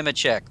Larry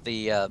Nemechek,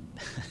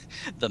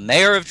 the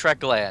mayor of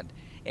Trekland,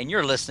 and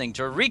you're listening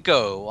to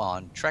Rico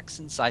on Treks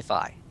and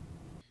Sci-Fi.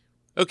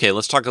 Okay,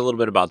 let's talk a little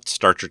bit about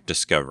Star Trek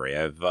Discovery.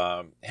 I've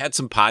had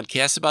some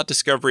podcasts about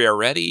Discovery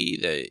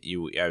already.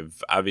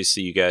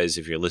 Obviously, you guys,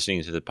 if you're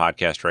listening to the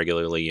podcast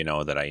regularly, you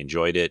know that I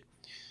enjoyed it.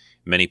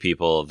 Many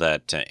people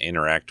that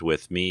interact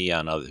with me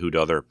on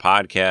other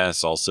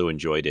podcasts also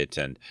enjoyed it.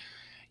 And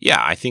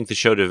yeah, I think the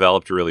show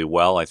developed really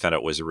well. I thought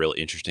it was a real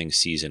interesting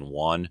season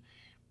 1.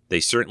 They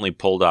certainly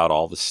pulled out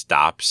all the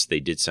stops. They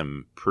did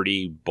some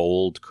pretty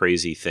bold,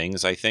 crazy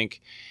things, I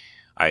think.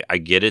 I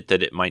get it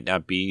that it might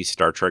not be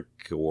Star Trek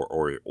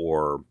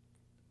or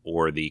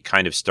the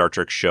kind of Star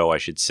Trek show, I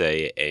should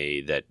say,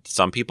 that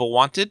some people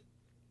wanted.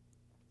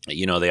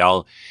 You know,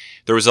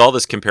 there was all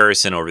this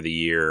comparison over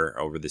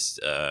this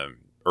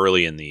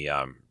early in the,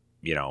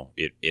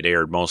 it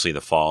aired mostly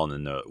the fall and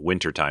in the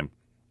winter time,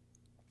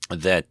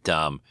 that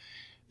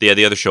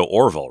the other show,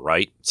 Orville,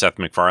 right? Seth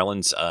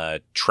MacFarlane's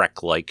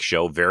Trek-like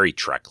show, very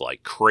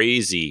Trek-like.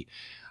 Crazy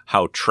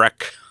how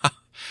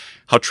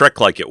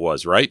Trek-like it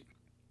was, right?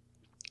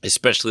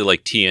 Especially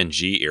like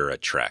TNG era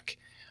Trek.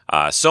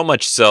 So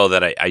much so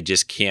that I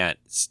just can't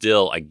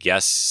still, I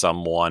guess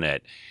someone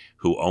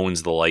who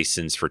owns the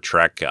license for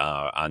Trek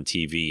on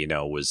TV,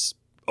 was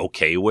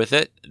okay with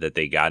it, that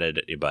they got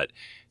it, but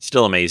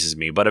still amazes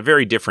me. But a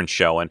very different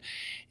show. And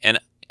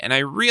I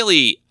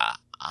really...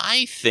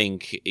 I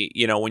think,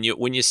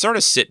 when you sort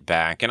of sit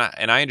back, and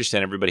I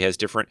understand everybody has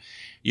different,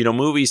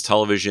 movies,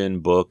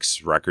 television,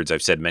 books, records,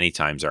 I've said many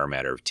times, are a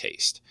matter of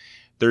taste.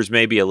 there's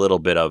maybe a little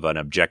bit of an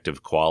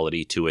objective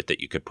quality to it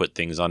that you could put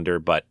things under,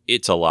 but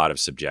it's a lot of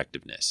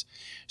subjectiveness.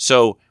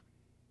 So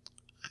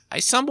I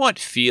somewhat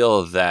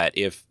feel that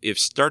if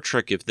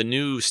the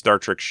new Star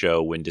Trek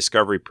show, when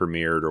Discovery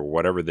premiered, or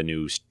whatever the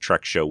new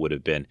Trek show would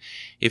have been,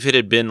 if it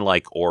had been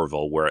like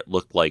Orville, where it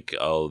looked like,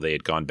 oh, they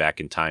had gone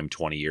back in time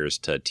 20 years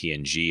to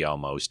TNG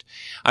almost.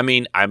 I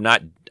mean, I'm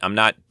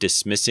not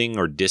dismissing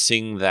or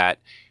dissing that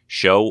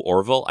show,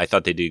 Orville. I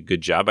thought they did a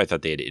good job. I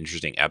thought they had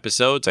interesting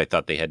episodes. I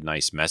thought they had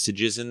nice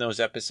messages in those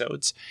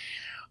episodes.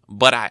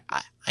 But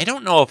I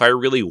don't know if I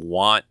really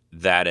want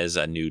that as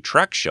a new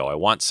Trek show. I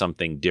want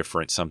something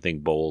different, something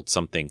bold,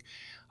 something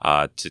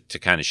to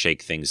kind of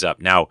shake things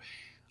up. Now,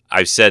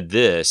 I've said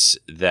this,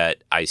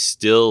 that I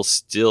still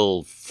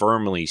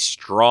firmly,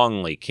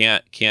 strongly,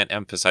 can't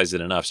emphasize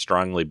it enough,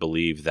 strongly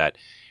believe that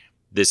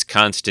this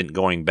constant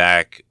going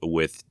back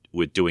with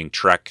doing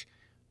Trek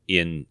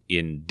in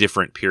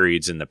different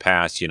periods in the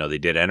past. They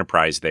did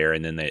Enterprise there,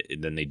 and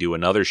then they do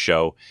another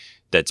show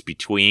that's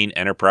between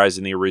Enterprise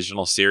and the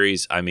original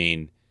series. I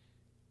mean,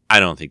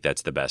 I don't think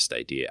that's the best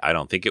idea. I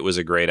don't think it was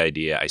a great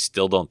idea. I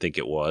still don't think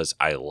it was.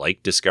 I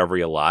like Discovery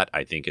a lot.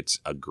 I think it's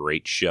a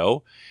great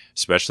show,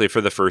 especially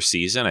for the first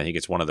season. I think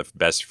it's one of the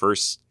best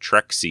first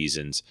Trek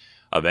seasons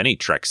of any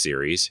Trek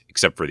series,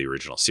 except for the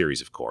original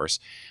series, of course.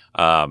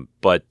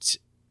 But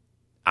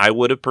I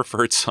would have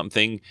preferred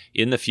something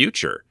in the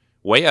future.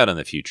 Way out in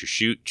the future,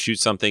 shoot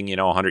something,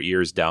 100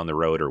 years down the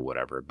road or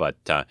whatever. But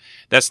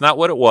that's not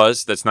what it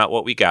was. That's not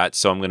what we got.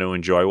 So I'm going to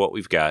enjoy what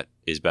we've got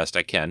as best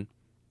I can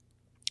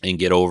and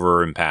get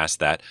over and past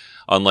that.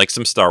 Unlike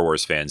some Star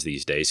Wars fans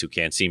these days who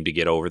can't seem to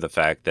get over the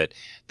fact that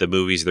the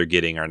movies they're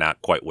getting are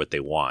not quite what they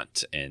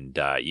want. And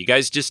you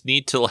guys just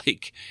need to,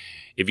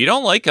 if you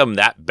don't like them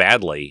that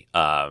badly,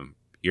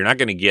 you're not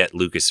going to get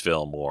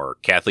Lucasfilm or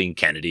Kathleen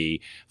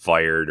Kennedy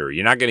fired, or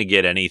you're not going to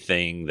get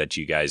anything that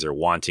you guys are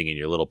wanting in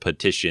your little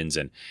petitions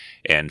and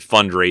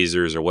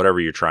fundraisers or whatever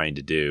you're trying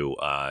to do.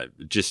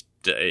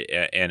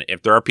 And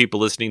if there are people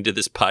listening to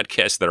this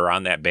podcast that are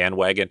on that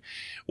bandwagon,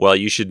 well,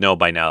 you should know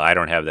by now I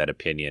don't have that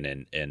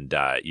opinion, and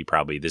you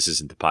probably, this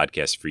isn't the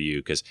podcast for you,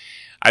 because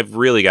I've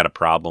really got a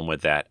problem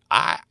with that.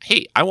 I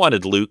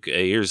wanted Luke,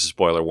 here's a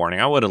spoiler warning,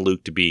 I wanted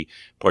Luke to be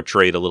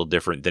portrayed a little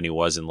different than he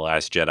was in The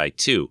Last Jedi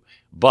too.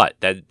 But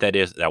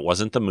that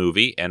wasn't the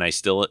movie, and I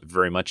still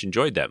very much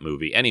enjoyed that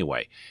movie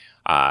anyway.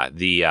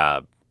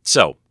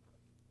 So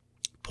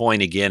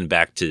point again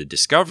back to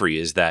Discovery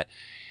is that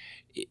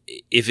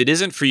if it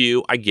isn't for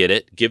you, I get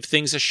it. Give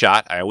things a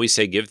shot. I always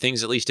say give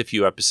things at least a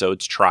few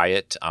episodes. Try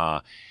it.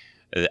 I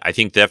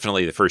think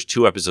definitely the first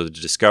 2 episodes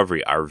of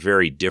Discovery are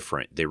very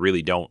different. They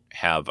really don't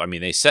have. I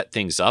mean, they set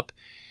things up,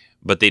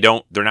 but they're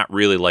not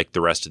really like the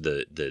rest of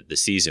the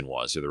season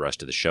was, or the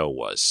rest of the show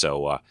was.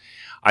 So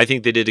I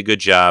think they did a good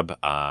job.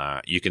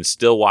 You can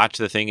still watch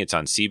the thing. It's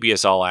on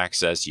CBS All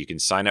Access. You can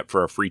sign up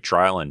for a free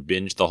trial and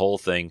binge the whole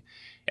thing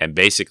and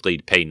basically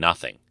pay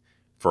nothing.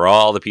 For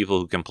all the people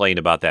who complained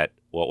about that,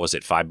 what was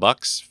it, $5?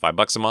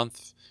 $5 a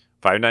month?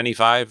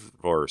 $5.95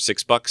 or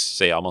 $6?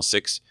 Say almost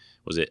 $6.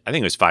 Was it? I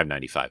think it was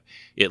 $5.95,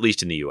 at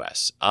least in the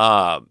U.S.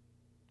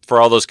 For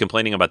all those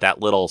complaining about that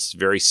little,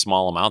 very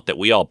small amount that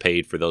we all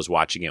paid for those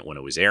watching it when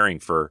it was airing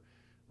for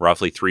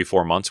roughly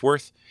 3-4 months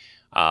worth,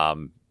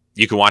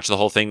 you can watch the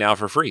whole thing now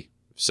for free.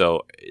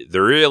 So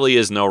there really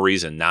is no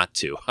reason not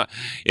to,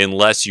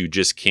 unless you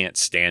just can't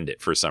stand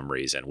it for some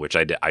reason, which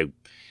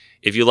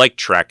if you like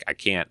Trek, I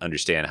can't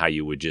understand how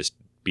you would just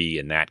be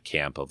in that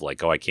camp of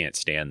like, oh, I can't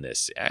stand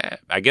this.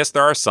 I guess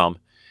there are some,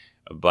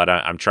 but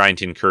I'm trying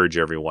to encourage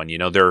everyone.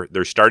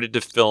 They're starting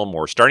to film,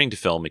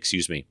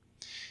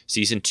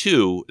 season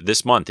 2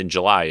 this month in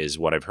July is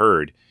what I've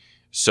heard.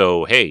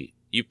 So, hey,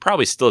 you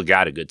probably still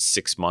got a good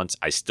 6 months.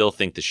 I still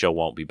think the show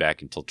won't be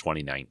back until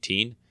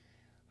 2019.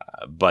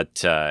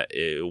 But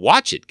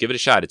watch it. Give it a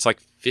shot. It's like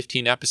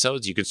 15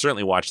 episodes. You can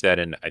certainly watch that,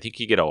 and I think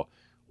you get a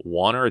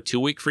 1 or a 2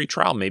 week free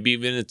trial. Maybe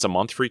even it's a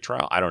month free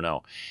trial. I don't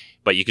know.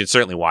 But you can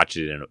certainly watch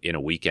it in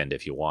a weekend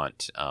if you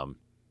want.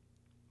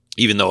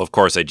 Even though, of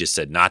course, I just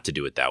said not to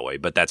do it that way.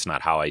 But that's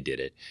not how I did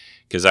it,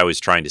 because I was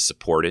trying to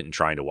support it and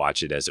trying to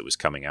watch it as it was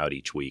coming out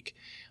each week.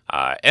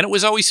 And it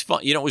was always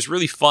fun. It was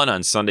really fun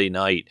on Sunday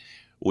night.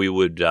 I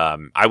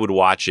would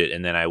watch it,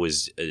 and then I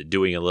was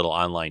doing a little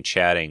online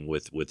chatting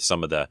with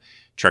some of the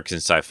Treks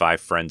and Sci-Fi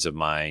friends of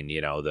mine,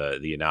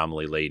 the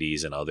Anomaly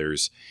ladies and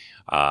others,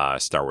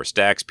 Star Wars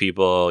Stacks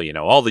people,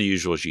 all the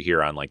usuals you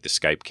hear on like the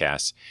Skype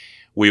casts.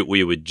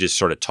 We would just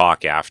sort of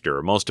talk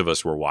after. Most of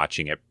us were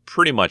watching it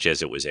pretty much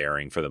as it was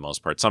airing for the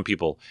most part. Some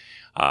people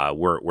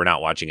were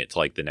not watching it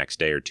till like the next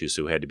day or two,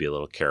 so we had to be a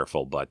little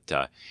careful. But,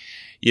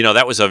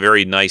 that was a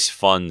very nice,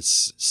 fun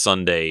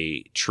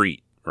Sunday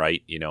treat,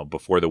 right?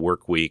 Before the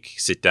work week,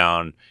 sit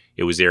down.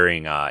 It was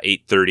airing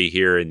 8:30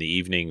 here in the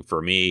evening for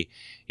me,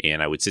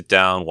 and I would sit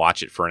down,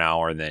 watch it for an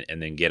hour, and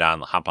then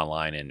hop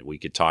online, and we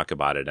could talk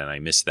about it. And I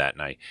missed that,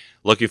 and I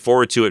looking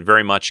forward to it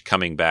very much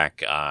coming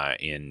back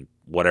in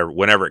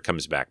whenever it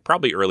comes back,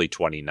 probably early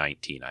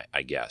 2019,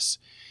 I guess.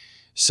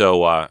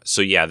 So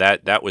yeah,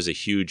 that was a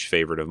huge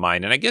favorite of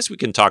mine. And I guess we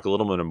can talk a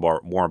little bit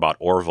more about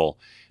Orville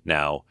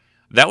now.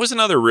 That was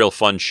another real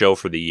fun show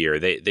for the year.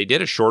 They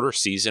did a shorter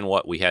season.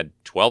 We had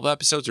 12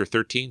 episodes or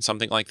 13,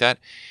 something like that,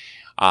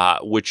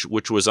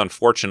 which was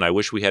unfortunate. I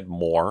wish we had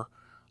more.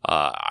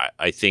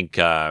 I think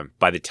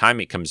by the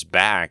time it comes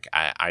back,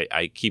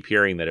 I keep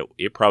hearing that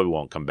it probably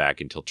won't come back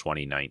until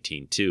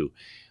 2019 too,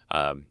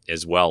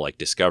 as well, like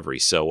Discovery.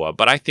 So,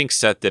 but I think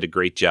Seth did a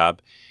great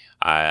job.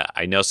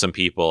 I know some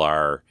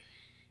people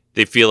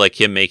they feel like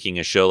him making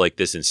a show like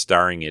this and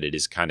starring it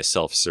is kind of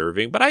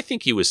self-serving, but I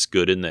think he was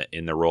good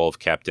in the role of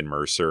Captain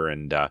Mercer,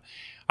 and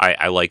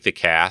I like the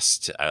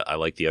cast. I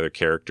like the other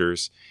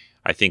characters.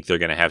 I think they're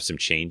going to have some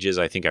changes.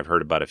 I think I've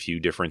heard about a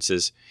few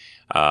differences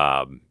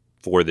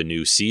for the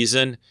new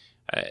season,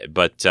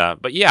 but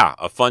yeah,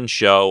 a fun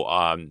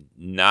show.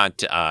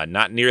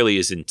 Not nearly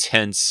as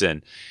intense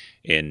and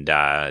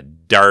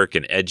dark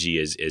and edgy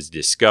as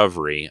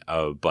Discovery,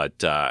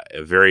 but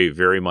very,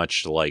 very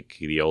much like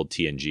the old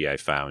TNG I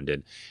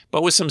found,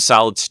 but with some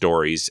solid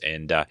stories.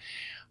 And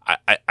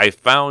I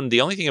found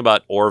the only thing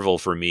about Orville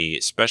for me,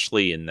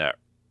 especially in the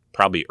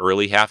probably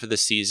early half of the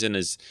season,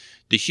 is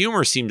the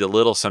humor seemed a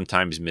little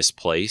sometimes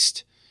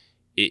misplaced.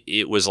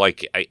 It was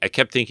like I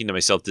kept thinking to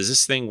myself, does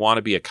this thing want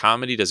to be a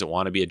comedy? Does it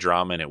want to be a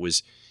drama? And it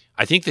was,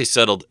 I think they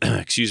settled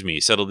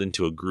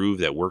into a groove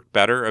that worked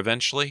better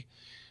eventually.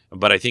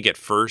 But I think at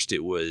first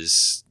it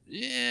was,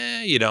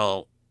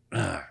 they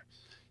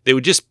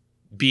would just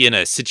be in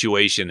a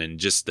situation and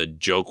just the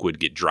joke would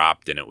get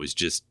dropped, and it was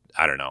just,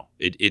 I don't know.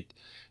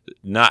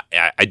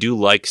 I do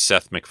like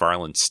Seth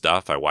MacFarlane's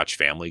stuff. I watch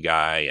Family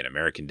Guy and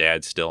American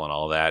Dad still and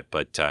all that,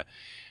 but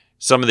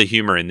some of the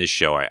humor in this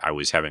show, I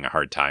was having a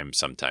hard time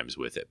sometimes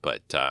with it.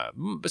 But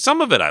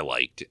some of it I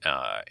liked,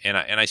 and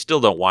I still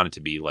don't want it to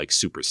be like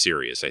super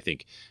serious. I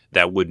think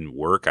that wouldn't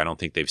work. I don't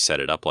think they've set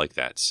it up like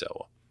that.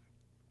 So.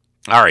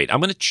 All right, I'm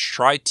going to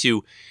try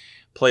to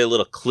play a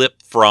little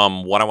clip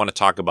from what I want to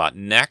talk about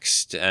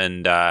next,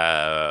 and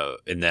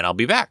then I'll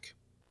be back.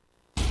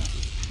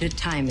 The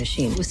time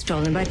machine was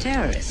stolen by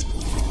terrorists.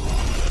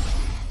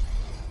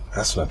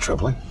 That's not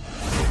troubling.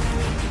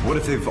 What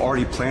if they've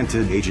already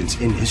planted agents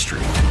in history?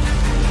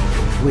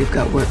 We've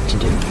got work to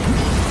do.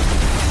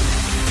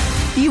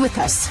 Be with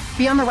us.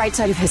 Be on the right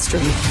side of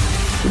history.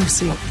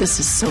 Lucy, this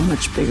is so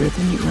much bigger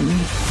than you and me.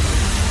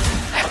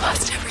 I've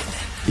lost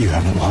everything. You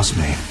haven't lost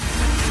me.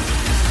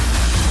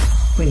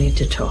 We need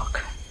to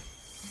talk.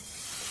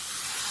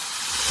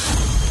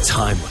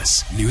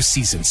 Timeless. New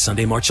season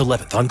Sunday, March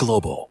 11th on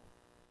Global.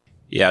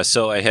 Yeah,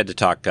 so I had to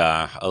talk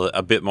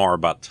a bit more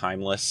about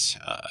Timeless.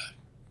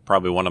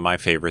 Probably one of my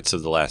favorites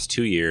of the last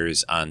 2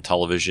 years on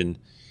television.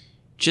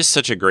 Just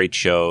such a great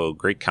show,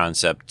 great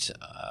concept.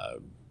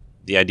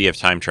 The idea of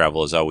time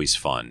travel is always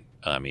fun.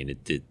 I mean,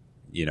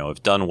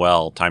 if done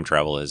well, time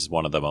travel is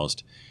one of the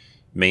most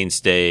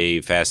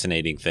mainstay,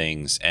 fascinating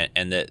things.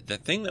 And the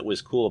thing that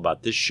was cool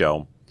about this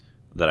show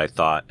that I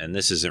thought, and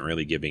this isn't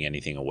really giving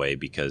anything away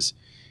because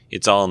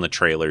it's all in the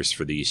trailers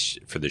for the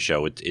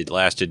show. It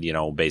lasted,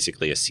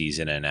 basically a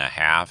season and a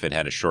half. It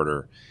had a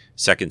shorter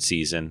second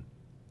season,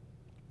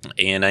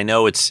 and I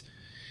know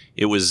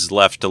it was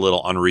left a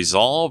little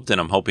unresolved, and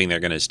I'm hoping they're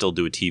going to still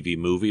do a TV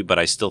movie. But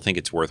I still think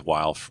it's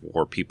worthwhile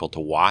for people to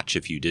watch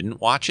if you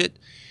didn't watch it,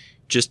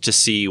 just to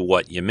see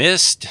what you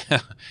missed,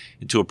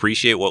 and to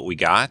appreciate what we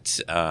got,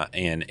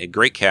 and a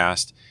great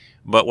cast.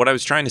 But what I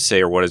was trying to say,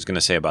 or what I was going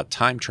to say about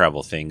time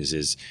travel things,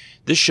 is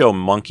this show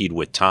monkeyed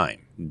with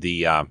time.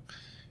 The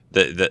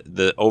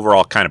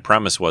overall kind of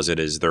premise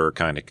is there are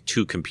kind of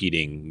two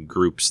competing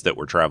groups that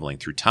were traveling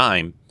through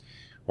time,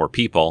 or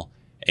people,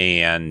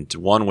 and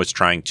one was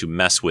trying to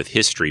mess with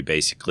history,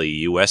 basically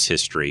U.S.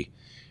 history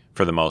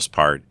for the most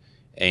part,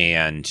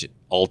 and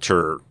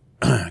alter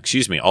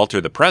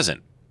the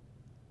present,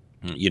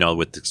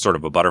 with sort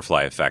of a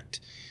butterfly effect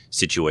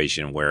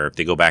situation where if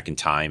they go back in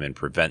time and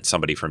prevent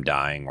somebody from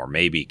dying, or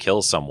maybe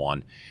kill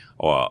someone,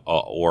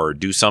 or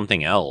do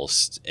something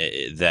else,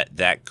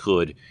 that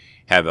could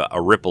have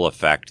a ripple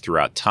effect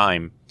throughout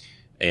time,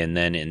 and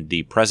then in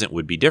the present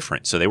would be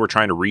different. So they were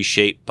trying to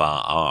reshape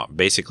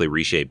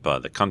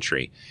the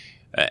country,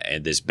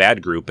 and this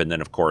bad group. And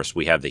then of course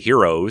we have the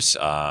heroes,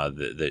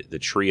 the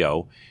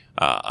trio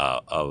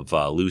of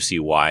Lucy,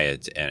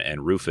 Wyatt,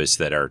 and Rufus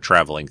that are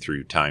traveling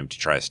through time to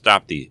try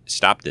to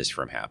stop this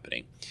from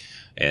happening.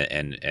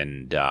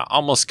 And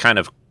almost kind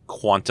of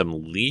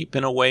quantum leap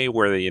in a way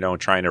where they,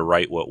 trying to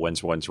right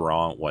what's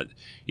wrong,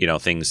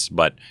 things,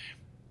 but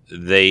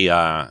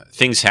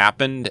things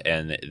happened,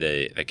 and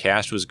the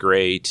cast was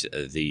great.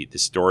 The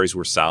stories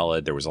were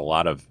solid. There was a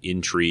lot of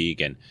intrigue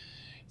and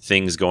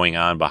things going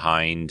on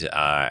behind,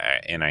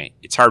 and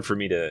it's hard for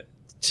me to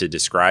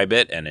describe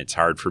it, and it's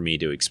hard for me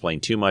to explain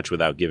too much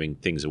without giving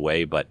things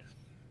away, but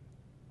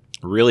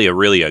really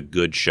a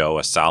good show,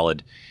 a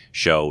solid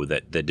show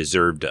that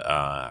deserved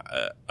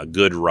a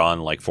good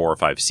run, like 4 or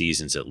 5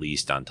 seasons at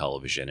least on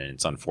television. And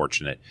it's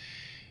unfortunate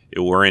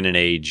we're in an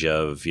age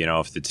of,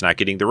 if it's not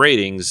getting the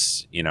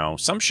ratings,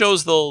 some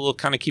shows they'll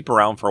kind of keep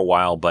around for a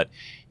while, but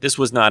this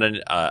was not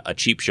a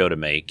cheap show to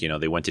make.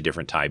 They went to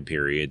different time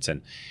periods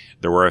and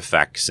there were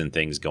effects and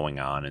things going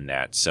on in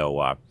that. So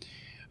I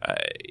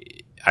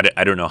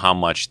don't know how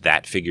much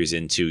that figures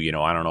into,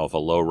 I don't know if a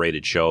low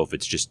rated show, if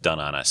it's just done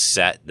on a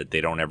set that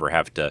they don't ever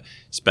have to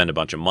spend a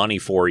bunch of money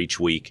for each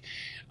week.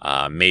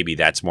 Maybe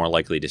that's more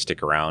likely to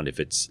stick around if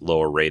it's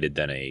lower rated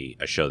than a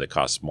show that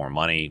costs more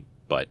money.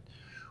 But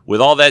with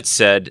all that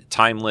said,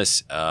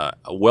 Timeless,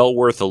 well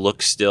worth a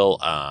look still.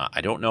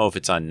 I don't know if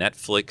it's on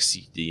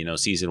Netflix,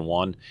 season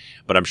 1,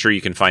 but I'm sure you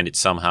can find it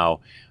somehow.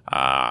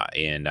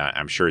 And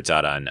I'm sure it's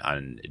out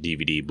on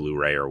DVD,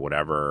 Blu-ray, or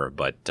whatever,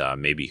 but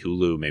maybe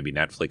Hulu, maybe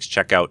Netflix.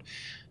 Check out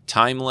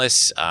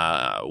Timeless,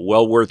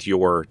 well worth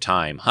your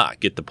time.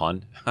 Get the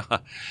pun.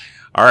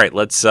 All right,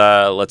 let's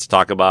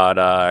talk about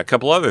a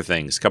couple other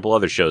things, a couple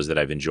other shows that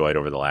I've enjoyed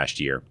over the last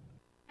year.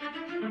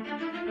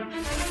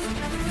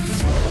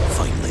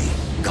 Finally,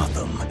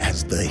 Gotham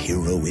has the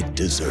hero it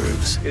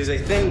deserves. It is a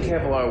thin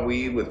Kevlar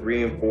weave with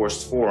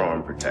reinforced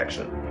forearm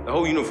protection. The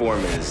whole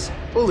uniform is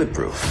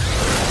bulletproof.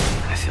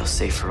 I feel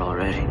safer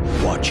already.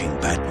 Watching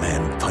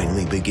Batman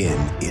finally begin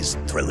is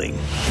thrilling.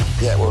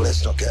 Yeah, well,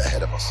 let's not get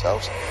ahead of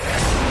ourselves.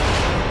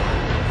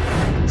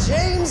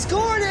 James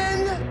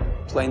Gordon!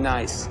 Play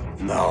nice.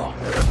 No.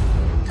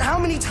 How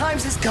many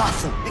times has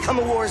Gotham become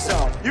a war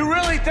zone? You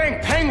really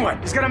think Penguin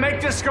is gonna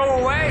make this go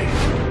away?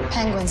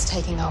 Penguin's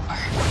taking over.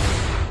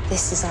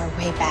 This is our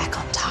way back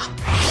on top.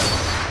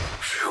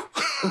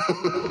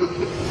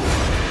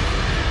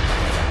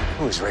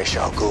 Who is Ra's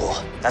al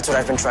Ghul? That's what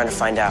I've been trying to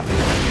find out.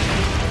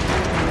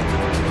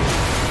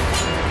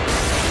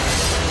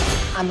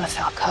 I'm a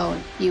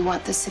Falcone. You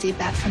want the city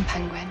back from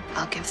Penguin?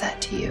 I'll give that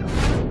to you.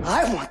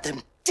 I want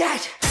them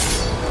dead!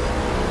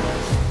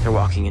 They're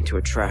walking into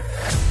a trap.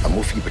 I'm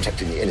all for you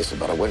protecting the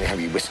innocent, but I won't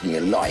have you risking your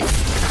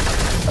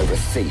life over a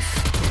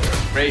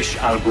thief. Ra's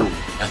al Ghul,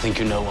 I think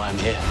you know why I'm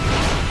here.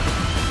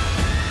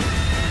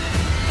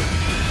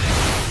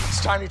 It's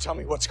time you tell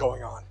me what's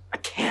going on. I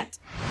can't.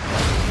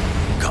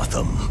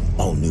 Gotham,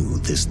 all new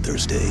this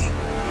Thursday.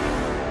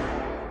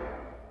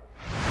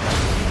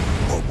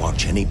 Or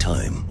watch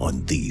anytime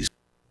on these.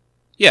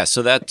 Yeah,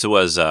 so that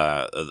was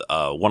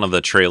one of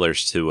the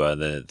trailers to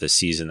the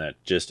season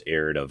that just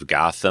aired of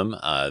Gotham.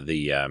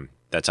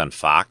 That's on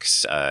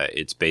Fox.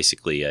 It's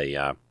basically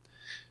a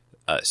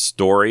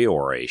story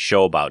or a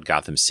show about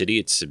Gotham City.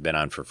 It's been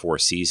on for 4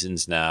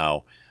 seasons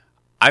now.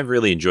 I've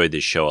really enjoyed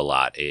this show a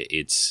lot.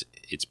 It's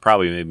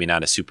probably maybe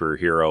not a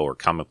superhero or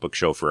comic book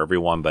show for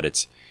everyone, but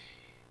it's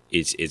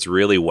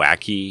really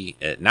wacky.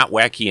 Not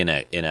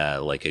wacky in a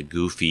like a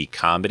goofy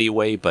comedy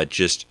way, but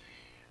just.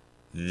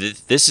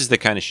 This is the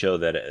kind of show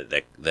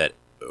that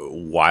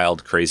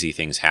wild, crazy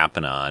things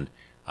happen on,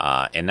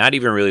 and not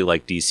even really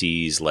like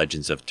DC's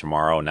Legends of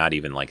Tomorrow, not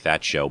even like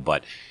that show,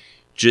 but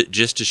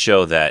just a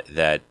show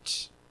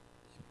that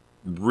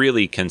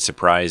really can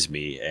surprise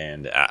me,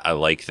 and I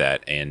like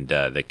that. And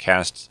the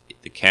cast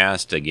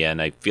again,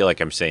 I feel like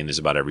I'm saying this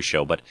about every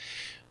show, but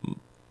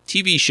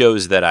TV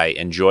shows that I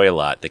enjoy a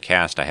lot, the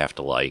cast I have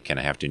to like, and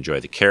I have to enjoy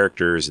the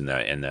characters and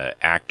the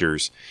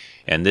actors.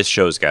 And this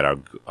show's got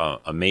an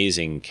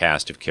amazing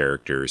cast of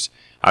characters.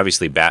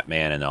 Obviously,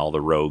 Batman and all the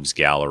Rogues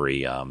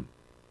Gallery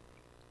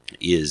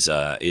is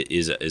a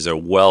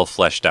well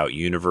fleshed out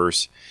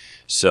universe,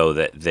 so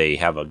that they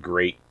have a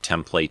great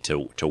template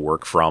to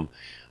work from.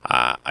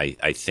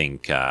 I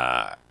think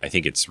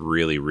it's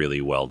really,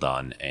 really well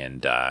done.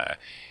 And Ben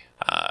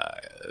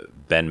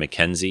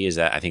McKenzie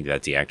I think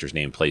that's the actor's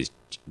name, plays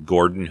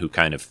Gordon, who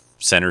kind of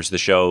centers the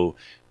show.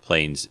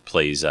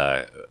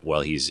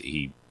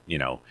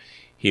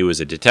 He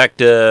was a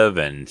detective,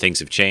 and things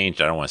have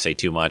changed. I don't want to say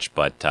too much,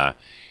 but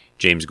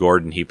James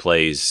Gordon, he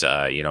plays,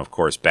 of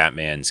course,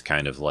 Batman's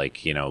kind of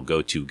like,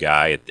 go-to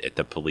guy at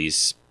the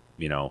police,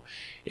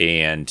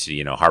 and,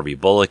 Harvey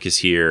Bullock is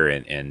here,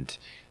 and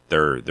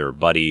they're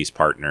buddies,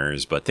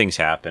 partners, but things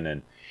happen.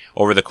 And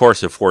over the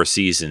course of 4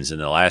 seasons,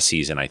 and the last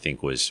season, I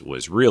think,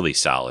 was really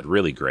solid,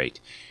 really great.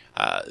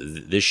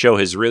 This show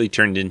has really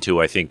turned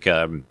into, I think,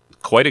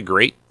 quite a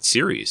great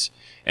series.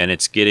 And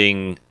it's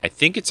getting, I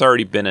think it's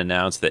already been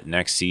announced that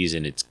next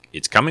season,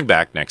 it's coming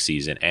back next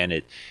season,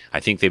 and I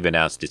think they've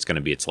announced it's going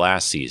to be its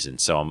last season.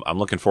 So I'm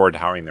looking forward to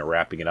how they're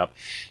wrapping it up.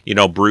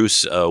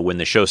 Bruce, when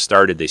the show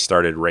started, they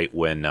started right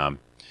when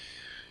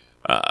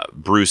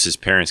Bruce's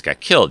parents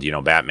got killed.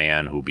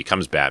 Batman, who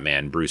becomes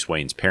Batman, Bruce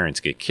Wayne's parents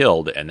get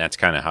killed, and that's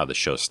kind of how the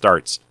show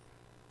starts.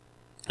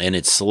 And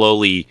it's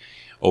slowly,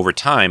 over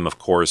time, of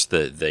course,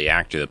 the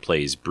actor that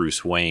plays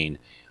Bruce Wayne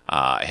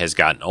has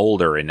gotten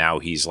older, and now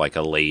he's like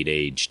a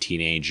late-age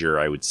teenager.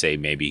 I would say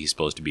maybe he's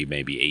supposed to be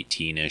maybe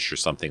 18-ish or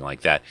something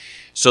like that.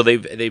 So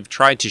they've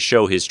tried to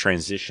show his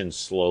transition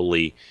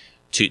slowly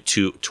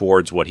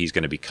towards what he's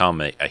going to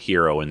become a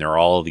hero, and there are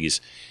all these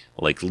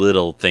like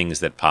little things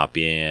that pop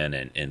in,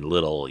 and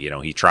little,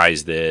 he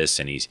tries this,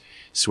 and he's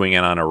swinging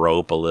on a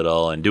rope a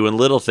little, and doing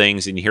little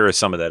things, and you hear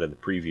some of that in the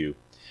preview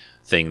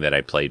thing that I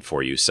played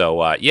for you.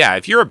 So,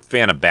 if you're a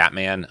fan of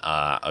Batman,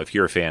 if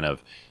you're a fan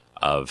of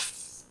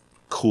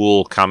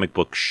cool comic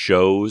book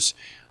shows.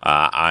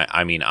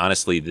 I mean,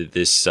 honestly,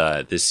 this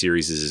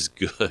series is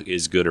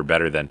as good or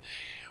better than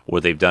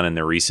what they've done in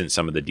the recent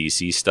some of the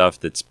DC stuff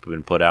that's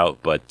been put out.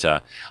 But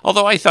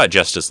although I thought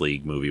Justice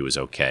League movie was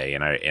okay,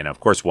 and of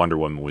course Wonder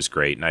Woman was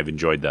great, and I've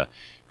enjoyed the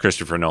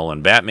Christopher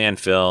Nolan Batman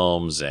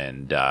films,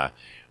 and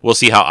we'll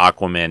see how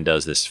Aquaman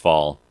does this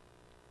fall.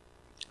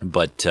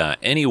 But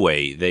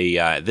anyway,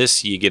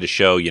 you get a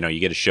show. You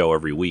get a show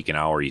every week, an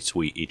hour each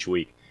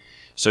week.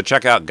 So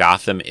check out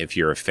Gotham if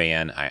you're a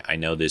fan. I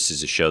know this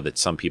is a show that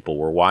some people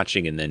were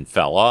watching and then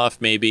fell off,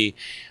 maybe,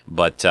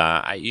 but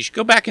you should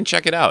go back and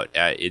check it out.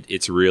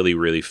 It's really,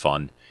 really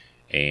fun,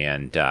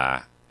 and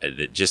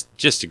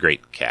just a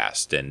great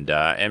cast. And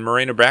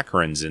Morena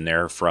Baccarin's in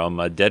there from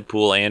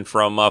Deadpool and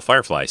from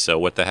Firefly. So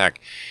what the heck?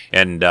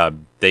 And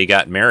they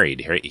got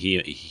married.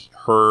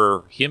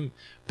 Him.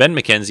 Ben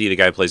McKenzie, the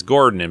guy who plays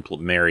Gordon, and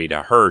married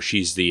her.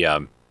 She's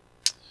the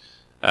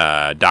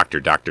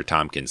Dr.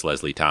 Tompkins,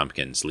 Lee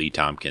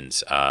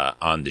Tompkins,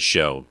 on the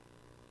show.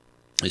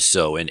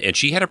 So, and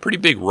she had a pretty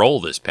big role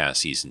this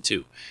past season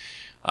too.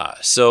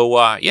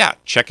 Yeah,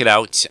 check it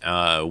out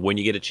when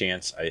you get a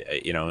chance.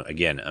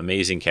 Again,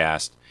 amazing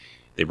cast.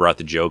 They brought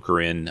the Joker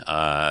in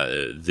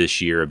this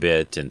year a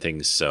bit and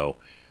things. So,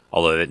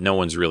 although no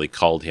one's really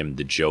called him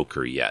the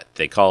Joker yet,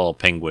 they call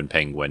Penguin,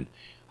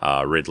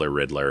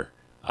 Riddler,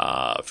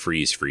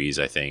 Freeze.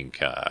 I think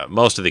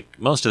most of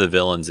the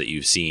villains that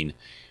you've seen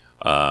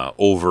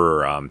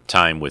over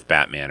time with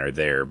Batman are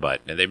there,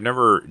 but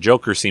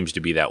Joker seems to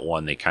be that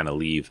one they kind of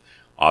leave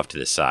off to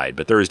the side.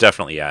 But there is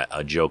definitely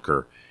a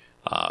Joker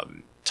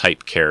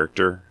type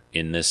character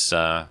in this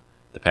the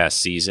past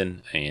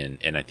season,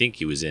 and I think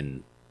he was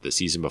in the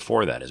season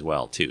before that as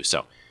well too.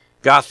 So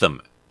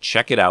Gotham,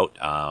 check it out.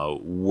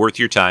 Worth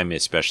your time,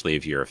 especially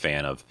if you're a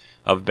fan of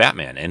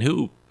Batman. And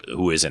who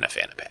isn't a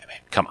fan of Batman?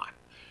 Come on.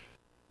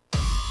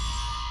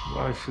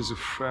 Life is a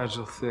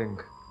fragile thing.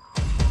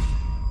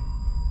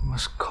 You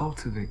must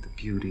cultivate the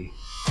beauty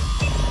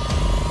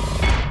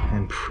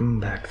and prune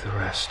back the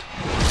rest.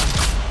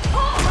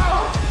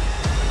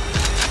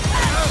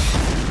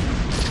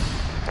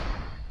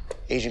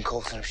 Agent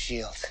Coulson of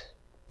S.H.I.E.L.D.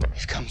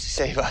 You've come to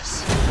save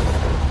us.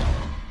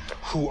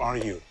 Who are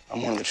you?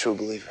 I'm one of the true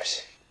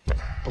believers.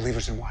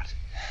 Believers in what?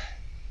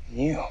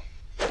 You.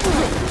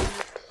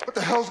 What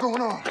the hell's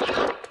going on?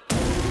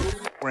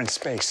 We're in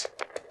space.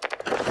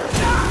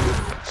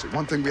 See,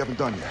 one thing we haven't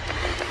done yet.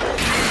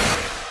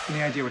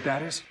 Any idea what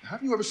that is?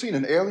 Have you ever seen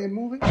an alien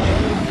movie?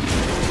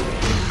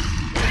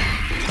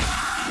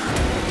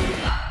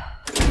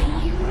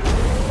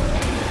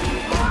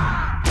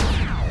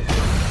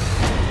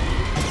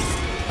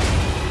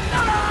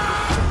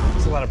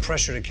 It's a lot of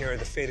pressure to carry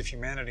the fate of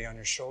humanity on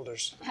your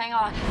shoulders. Hang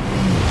on.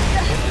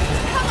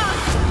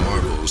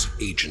 Marvel's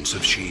Agents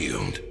of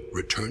S.H.I.E.L.D.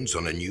 returns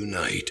on a new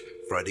night,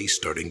 Friday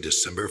starting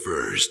December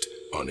 1st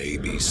on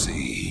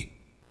ABC.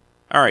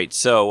 All right,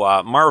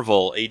 so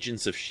Marvel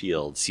Agents of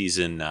S.H.I.E.L.D.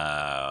 season,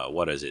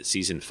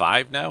 season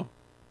 5 now?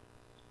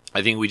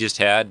 I think we just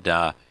had.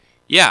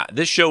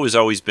 This show has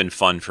always been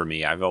fun for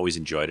me. I've always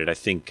enjoyed it. I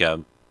think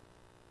the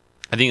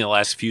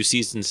last few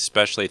seasons,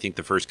 especially, I think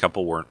the first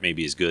couple weren't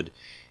maybe as good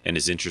and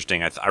as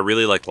interesting. I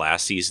really liked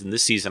last season.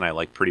 This season I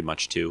liked pretty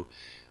much too.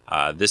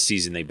 This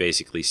season they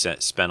basically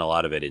spent a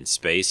lot of it in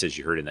space, as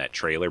you heard in that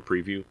trailer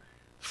preview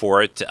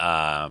for it.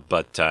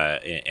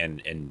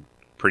 And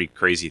pretty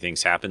crazy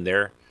things happened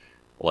there.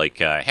 Like,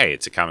 hey,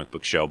 it's a comic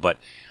book show, but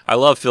I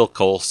love Phil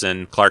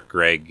Coulson. Clark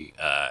Gregg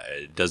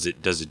does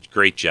a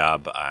great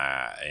job,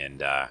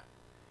 and I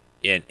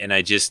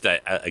just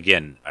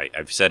again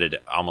I've said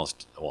it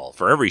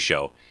for every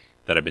show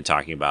that I've been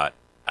talking about.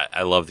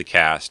 I love the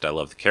cast, I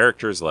love the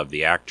characters, I love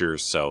the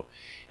actors. So,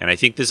 and I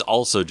think this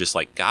also just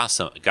like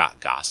Gotham,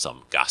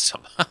 Gotham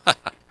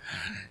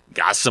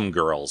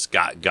Girls,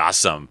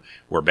 Gotham,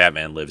 where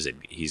Batman lives.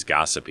 He's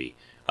gossipy,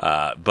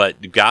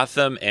 but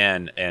Gotham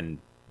and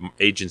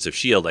Agents of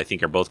S.H.I.E.L.D. I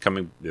think are both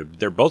coming.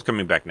 They're both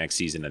coming back next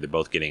season, and they're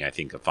both getting, I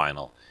think, a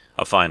final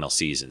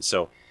season.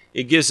 So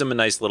it gives them a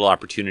nice little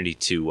opportunity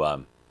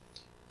to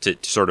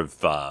sort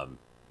of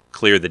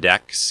clear the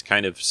decks,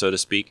 kind of, so to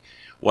speak.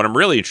 What I'm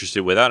really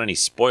interested, without any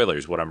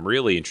spoilers,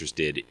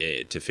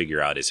 to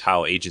figure out is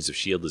how Agents of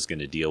S.H.I.E.L.D. is going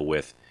to deal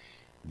with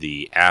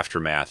the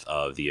aftermath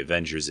of the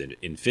Avengers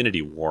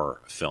Infinity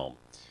War film,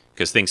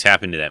 because things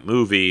happened in that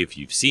movie. If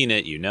you've seen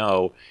it, you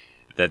know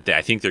that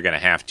I think they're going to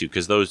have to,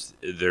 because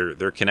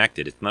they're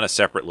connected. It's not a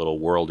separate little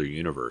world or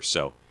universe.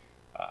 So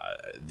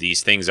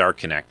these things are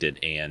connected,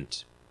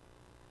 and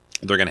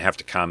they're going to have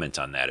to comment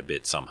on that a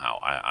bit somehow.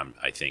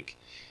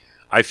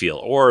 I feel,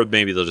 or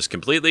maybe they'll just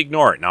completely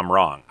ignore it, and I'm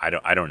wrong. I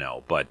don't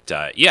know. But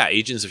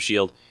Agents of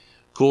S.H.I.E.L.D.,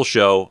 cool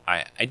show.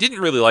 I didn't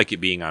really like it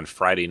being on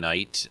Friday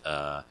night.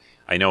 I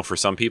know for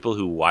some people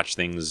who watch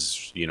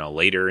things,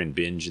 later and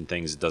binge and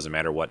things, it doesn't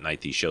matter what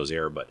night these shows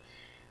air, but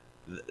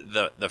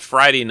the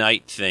Friday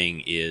night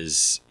thing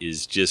is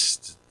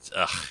just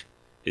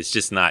it's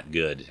just not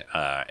good.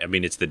 I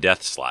mean, it's the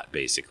death slot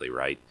basically,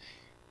 right?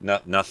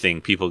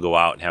 Nothing. People go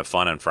out and have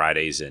fun on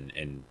Fridays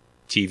and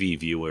TV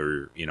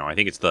viewer. I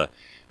think it's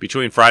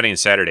between Friday and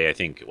Saturday. I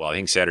think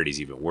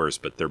Saturday's even worse,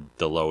 but they're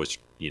the lowest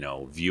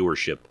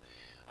viewership.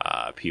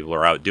 People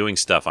are out doing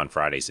stuff on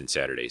Fridays and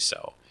Saturdays.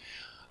 So,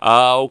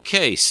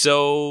 okay,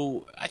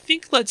 so I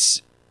think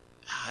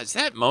is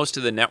that most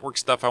of the network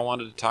stuff I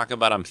wanted to talk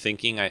about? I'm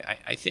thinking.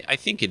 I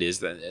think it is.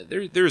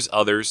 There's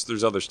others.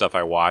 There's other stuff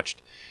I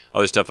watched,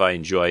 other stuff I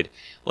enjoyed.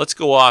 Let's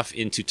go off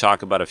into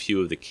talk about a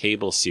few of the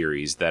cable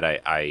series that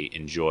I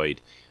enjoyed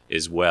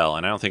as well.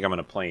 And I don't think I'm going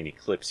to play any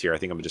clips here. I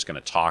think I'm just going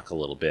to talk a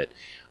little bit.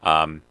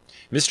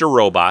 Mr.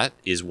 Robot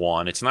is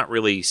one. It's not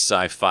really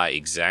sci-fi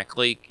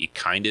exactly. It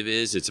kind of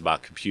is. It's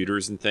about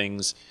computers and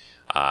things.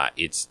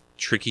 It's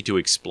tricky to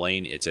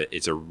explain.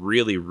 It's a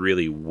really,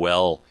 really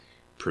well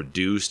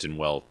produced and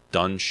well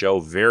done show.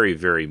 Very,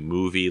 very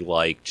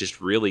movie-like.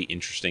 Just really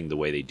interesting the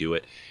way they do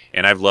it.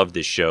 And I've loved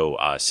this show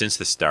since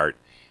the start.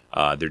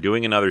 They're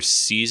doing another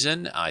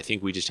season. I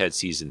think we just had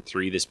season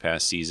 3 this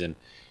past season.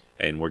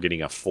 And we're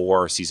getting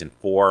season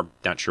 4.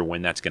 Not sure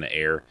when that's going to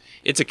air.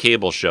 It's a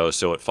cable show,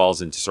 so it falls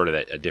into sort of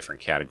a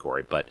different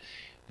category. But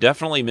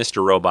definitely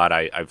Mr. Robot.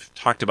 I've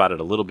talked about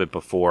it a little bit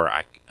before.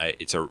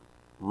 It's a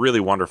really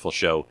wonderful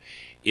show.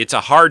 It's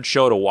a hard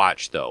show to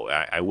watch, though.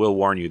 I will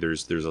warn you.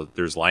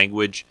 There's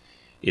language.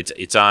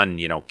 It's on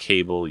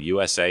cable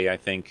USA, I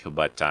think,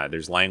 but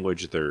there's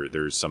language.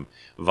 There's some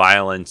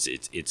violence.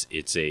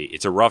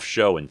 It's a rough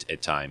show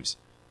at times.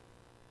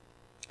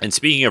 And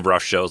speaking of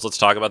rough shows, let's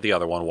talk about the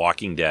other one,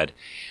 Walking Dead.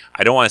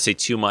 I don't want to say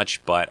too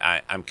much, but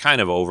I'm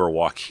kind of over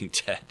Walking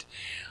Dead.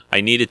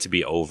 I need it to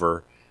be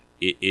over.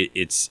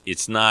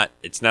 It's not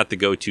the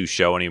go-to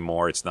show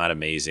anymore. It's not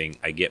amazing.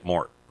 I get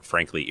more,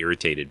 frankly,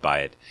 irritated by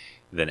it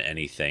than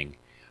anything.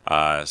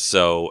 And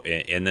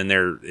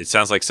then it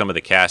sounds like some of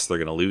the cast they're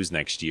going to lose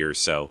next year.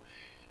 So,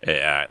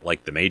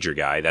 like the major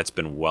guy, that's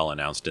been well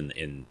announced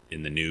in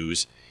the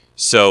news.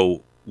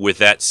 So, with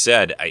that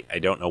said, I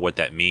don't know what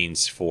that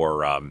means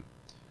for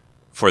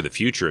the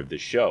future of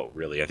this show,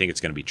 really. I think it's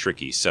going to be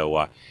tricky.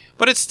 So,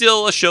 but it's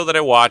still a show that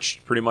I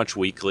watched pretty much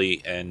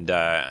weekly, and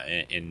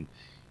they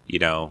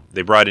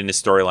brought in a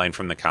storyline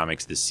from the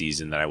comics this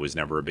season that I was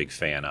never a big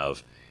fan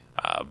of.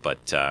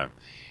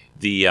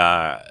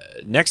 The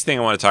next thing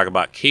I want to talk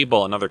about,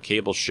 another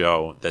cable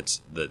show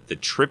that's the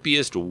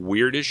trippiest,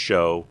 weirdest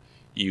show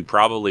you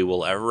probably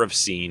will ever have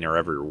seen or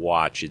ever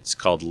watch. It's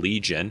called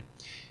Legion.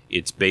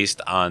 It's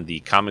based on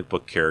the comic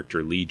book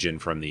character Legion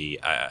from the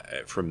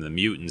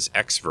Mutants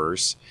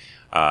X-verse.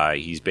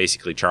 He's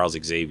basically Charles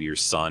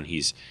Xavier's son.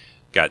 He's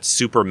got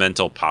super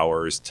mental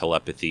powers,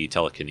 telepathy,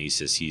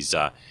 telekinesis. His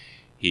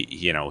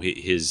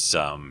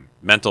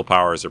mental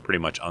powers are pretty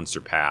much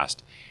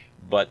unsurpassed.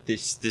 But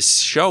this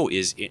show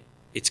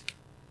it's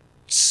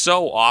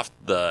so off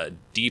the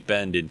deep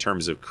end in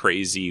terms of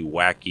crazy,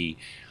 wacky,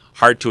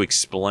 hard to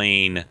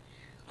explain.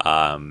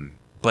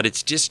 But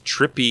it's just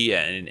trippy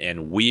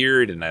and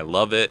weird, and I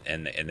love it.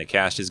 And the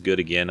cast is good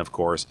again, of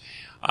course.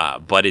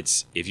 But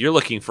if you're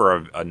looking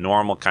for a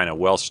normal kind of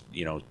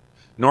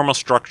normal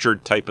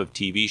structured type of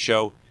TV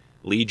show,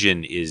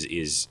 Legion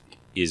is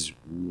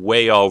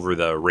way over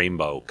the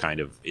rainbow. Kind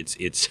of. It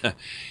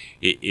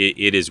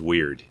is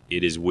weird.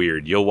 It is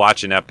weird. You'll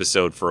watch an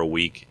episode for a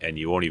week and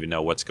you won't even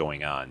know what's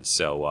going on.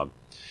 So.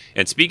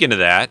 And speaking of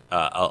that,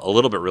 a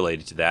little bit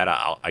related to that,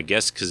 I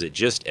guess because it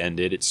just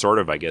ended, it sort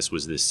of, I guess,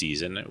 was this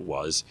season. It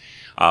was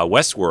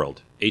Westworld,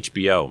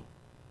 HBO.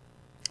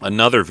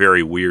 Another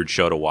very weird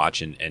show to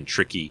watch and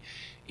tricky,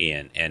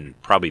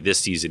 and probably this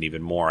season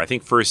even more. I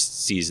think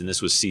first season,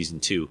 this was season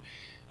 2.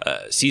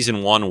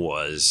 Season 1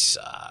 was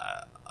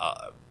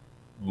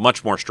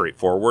much more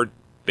straightforward,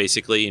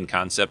 basically, in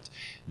concept.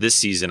 This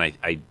season,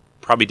 I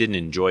probably didn't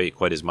enjoy it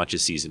quite as much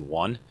as season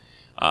 1.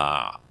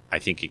 I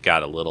think it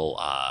got a little...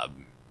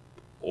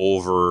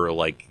 over,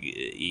 like,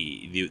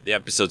 the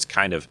episodes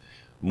kind of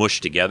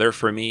mushed together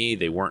for me.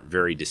 They weren't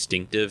very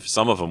distinctive.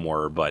 Some of them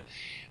were, but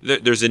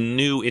there's a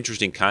new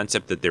interesting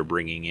concept that they're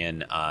bringing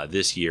in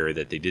this year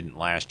that they didn't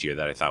last year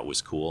that I thought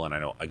was cool. And I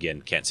know,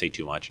 again, can't say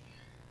too much.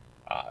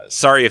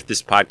 Sorry if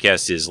this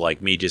podcast is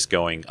like me just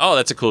going, oh,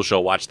 that's a cool show,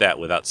 watch that,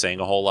 without saying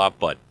a whole lot.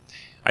 But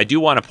I do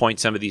want to point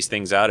some of these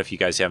things out if you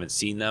guys haven't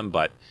seen them.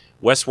 But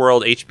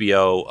Westworld,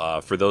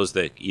 HBO, for those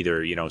that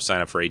either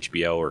sign up for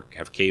HBO or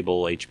have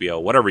cable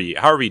HBO,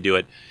 however you do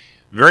it,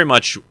 very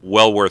much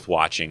well worth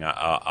watching.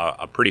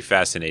 A pretty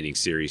fascinating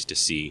series to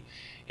see,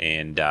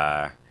 and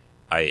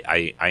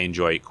I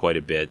enjoy it quite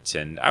a bit.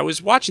 And I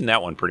was watching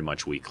that one pretty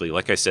much weekly.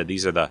 Like I said,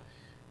 these are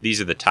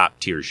the top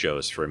tier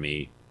shows for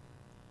me.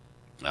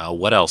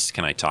 What else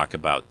can I talk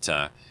about?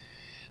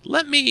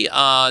 Let me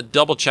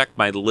double check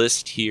my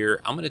list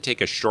here. I'm going to take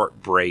a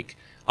short break.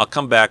 I'll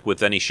come back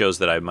with any shows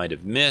that I might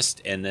have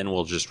missed, and then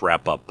we'll just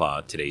wrap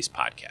up today's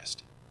podcast.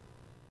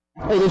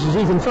 Hey, this is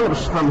Ethan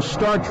Phillips from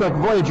Star Trek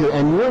Voyager,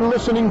 and you're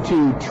listening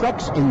to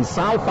Treks in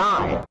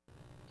Sci-Fi.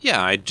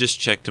 Yeah, I just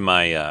checked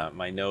my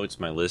my notes,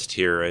 my list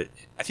here.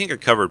 I think I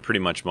covered pretty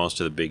much most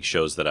of the big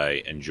shows that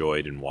I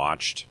enjoyed and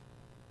watched.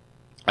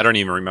 I don't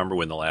even remember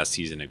when the last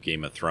season of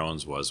Game of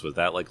Thrones was. Was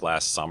that like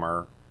last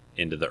summer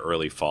into the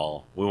early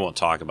fall? We won't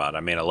talk about it.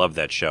 I mean, I love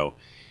that show.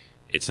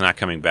 it's not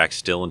coming back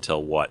still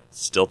until what?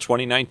 Still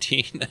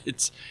 2019?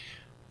 It's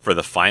for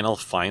the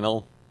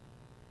final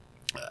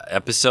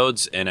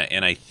episodes, and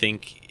I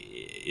think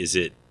is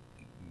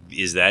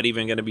that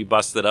even going to be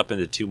busted up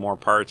into 2 more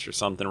parts or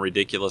something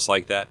ridiculous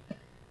like that?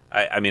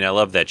 I mean, I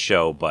love that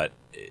show, but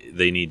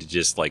they need to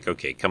just like,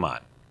 okay, come on,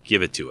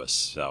 give it to us.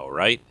 So,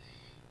 right?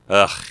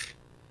 Ugh.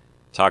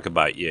 Talk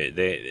about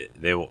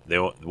they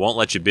won't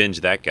let you binge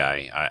that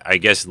guy. I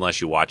guess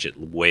unless you watch it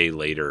way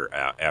later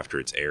after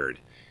it's aired.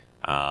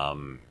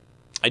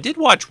 I did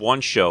watch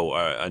one show,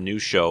 a new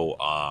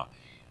show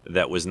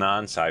that was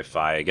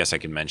non-sci-fi. I guess I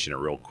can mention it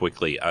real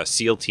quickly.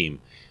 SEAL Team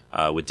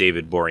with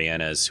David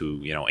Boreanaz,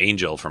 who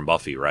Angel from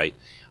Buffy, right?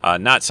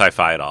 Not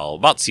sci-fi at all.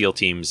 About SEAL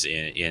teams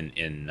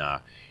in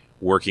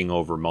working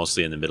over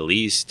mostly in the Middle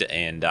East,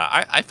 and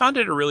I found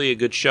it a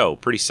good show,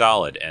 pretty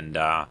solid, and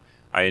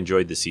I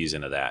enjoyed the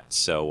season of that.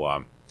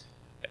 So,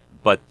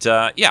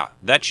 yeah,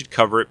 that should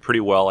cover it pretty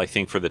well, I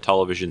think, for the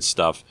television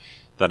stuff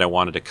that I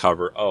wanted to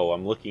cover. Oh,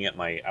 I'm looking at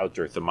my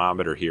outdoor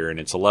thermometer here, and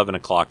it's 11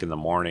 o'clock in the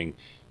morning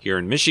here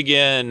in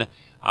Michigan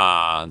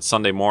on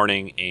Sunday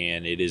morning,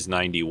 and it is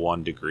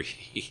 91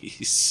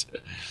 degrees.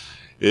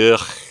 Ugh,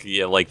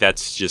 yeah, like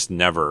that's just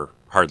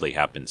hardly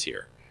happens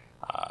here.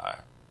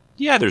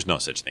 Yeah, there's no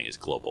such thing as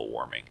global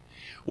warming.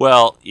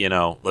 Well,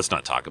 let's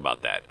not talk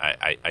about that.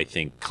 I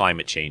think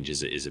climate change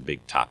is a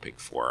big topic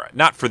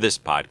not for this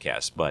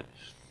podcast, but,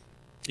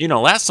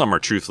 last summer,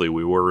 truthfully,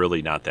 we were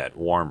really not that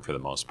warm for the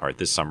most part.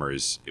 This summer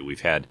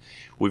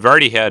we've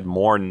already had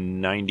more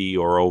 90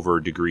 or over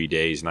degree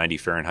days, 90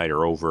 Fahrenheit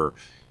or over,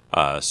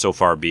 so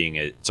far being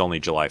it's only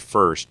July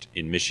 1st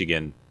in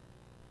Michigan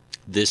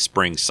this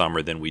spring,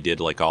 summer than we did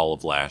like all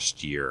of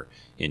last year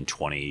in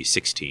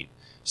 2016.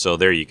 So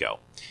there you go.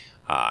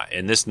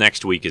 And this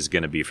next week is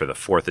going to be for the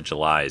 4th of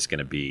July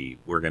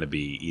we're going to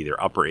be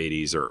either upper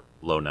 80s or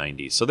low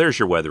 90s. So there's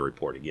your weather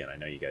report again. I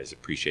know you guys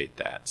appreciate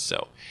that.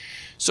 So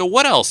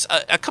what else?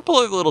 A couple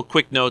of little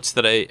quick notes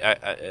that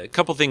a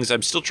couple things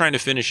I'm still trying to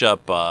finish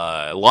up.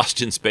 Lost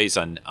in Space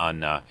on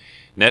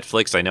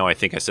Netflix. I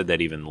think I said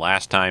that even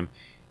last time.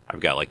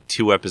 I've got like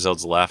 2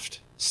 episodes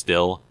left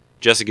still.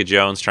 Jessica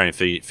Jones, trying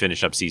to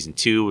finish up season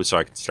 2 so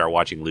I can start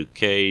watching Luke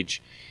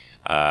Cage.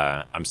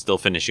 I'm still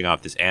finishing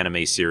off this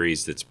anime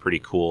series that's pretty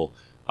cool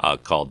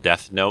called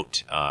Death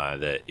Note.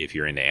 That if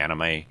you're into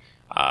anime,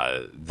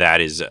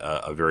 that is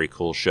a very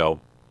cool show.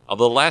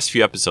 Although the last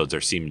few episodes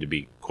seem to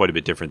be quite a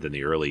bit different than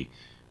the early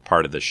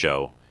part of the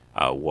show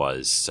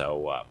was.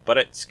 So, but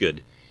it's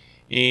good.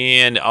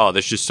 And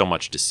there's just so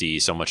much to see,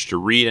 so much to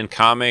read in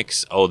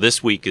comics.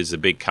 This week is a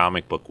big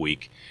comic book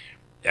week.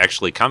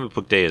 Actually, Comic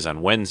Book Day is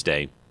on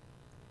Wednesday.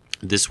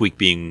 This week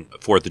being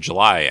 4th of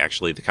July,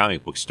 actually, the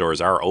comic book stores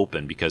are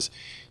open because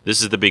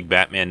this is the big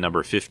Batman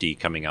number 50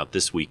 coming out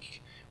this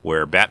week,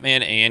 where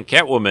Batman and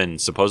Catwoman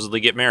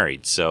supposedly get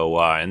married. So,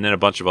 and then a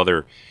bunch of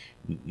other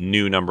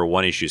new number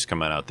 1 issues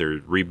coming out. They're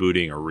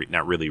rebooting, or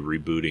not really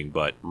rebooting,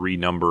 but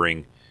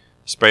renumbering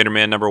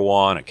Spider-Man number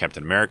 1, and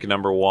Captain America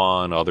number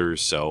 1,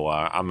 others. So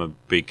I'm a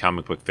big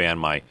comic book fan.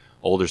 My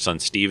older son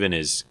Steven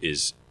is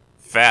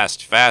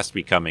fast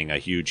becoming a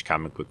huge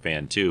comic book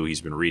fan too.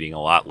 He's been reading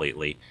a lot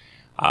lately.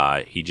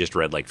 He just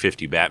read like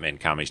 50 Batman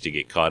comics to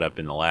get caught up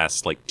in the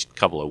last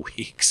couple of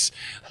weeks.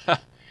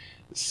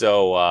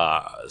 So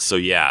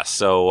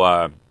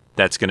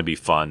that's going to be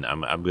fun.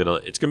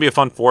 It's going to be a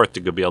fun 4th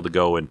to be able to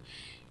go and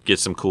get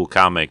some cool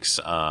comics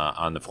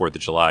on the 4th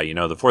of July. The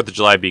 4th of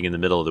July being in the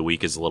middle of the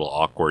week is a little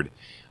awkward.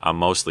 I'm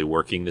mostly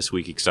working this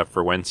week except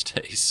for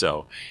Wednesday.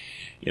 So,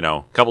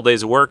 a couple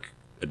days of work,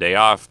 a day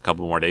off, a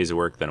couple more days of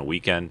work, then a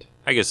weekend.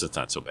 I guess it's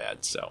not so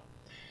bad. So,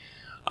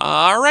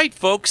 all right,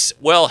 folks.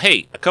 Well,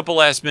 hey, a couple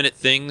last minute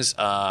things.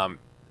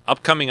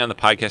 Upcoming on the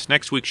podcast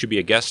next week should be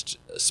a guest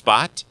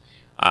spot.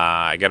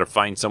 I got to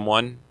find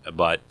someone,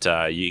 but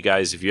you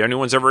guys, if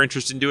anyone's ever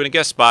interested in doing a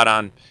guest spot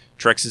on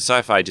Treks and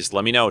Sci-Fi, just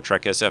let me know,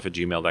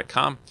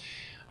 treksf@gmail.com.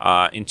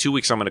 In 2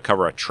 weeks, I'm going to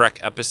cover a Trek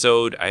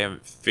episode. I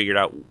haven't figured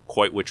out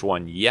quite which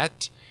one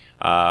yet,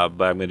 but I'm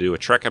going to do a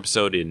Trek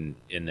episode on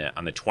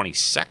the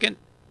 22nd.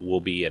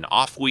 Will be an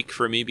off week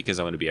for me because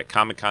I'm going to be at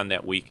Comic-Con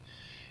that week.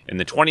 And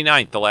the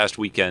 29th, the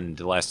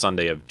last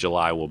Sunday of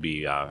July, will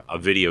be a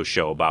video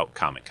show about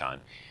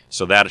Comic-Con.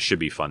 So that should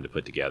be fun to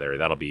put together.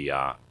 That'll be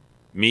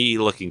me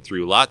looking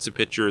through lots of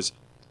pictures,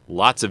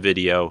 lots of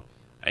video,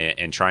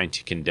 and trying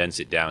to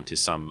condense it down to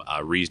some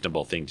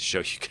reasonable thing to show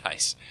you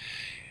guys.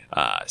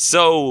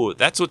 So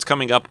that's what's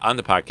coming up on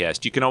the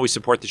podcast. You can always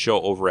support the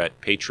show over at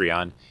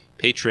Patreon,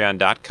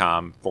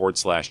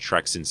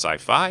 patreon.com/Treks in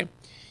Sci-Fi.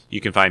 You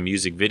can find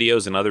music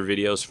videos and other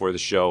videos for the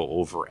show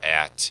over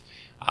at,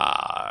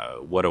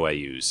 what do I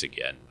use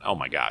again? Oh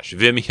my gosh,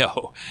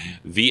 Vimeo,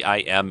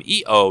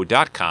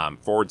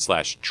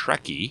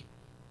 vimeo.com/Trekkie.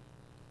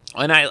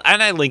 And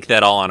I link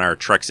that all on our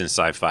Treks and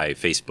Sci-Fi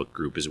Facebook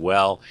group as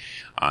well,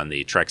 on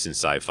the Treks and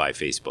Sci-Fi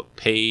Facebook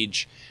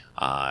page.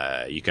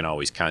 You can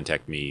always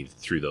contact me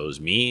through those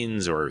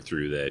means or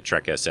through the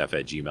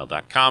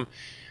treksf@gmail.com.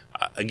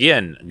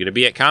 Again, I'm going to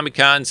be at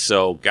Comic-Con,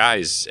 so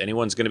guys,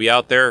 anyone's going to be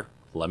out there,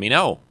 let me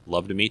know.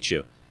 Love to meet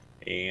you.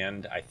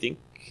 And I think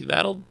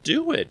that'll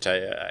do it.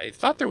 I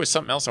thought there was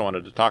something else I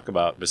wanted to talk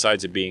about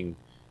besides it being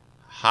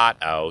hot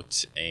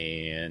out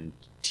and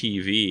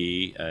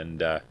TV,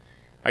 and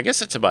I guess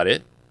that's about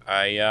it.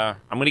 I'm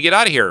going to get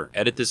out of here,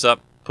 edit this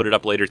up, put it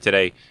up later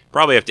today.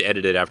 Probably have to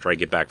edit it after I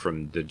get back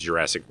from the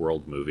Jurassic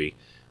World movie,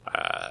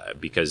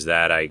 because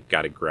that I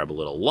got to grab a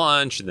little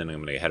lunch, and then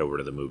I'm going to head over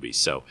to the movies.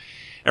 So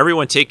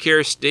everyone take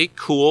care, stay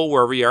cool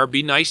wherever you are,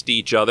 be nice to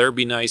each other,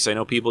 be nice. I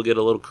know people get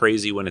a little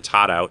crazy when it's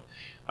hot out,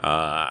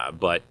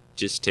 but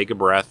just take a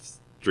breath,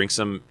 drink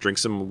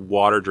some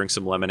water, drink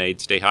some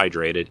lemonade, stay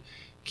hydrated.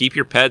 Keep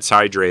your pets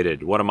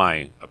hydrated. What am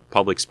I, a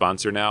public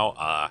sponsor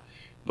now?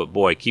 But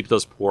boy, keep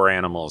those poor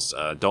animals.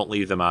 Don't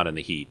leave them out in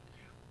the heat.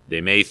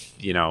 They may,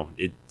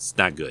 it's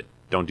not good.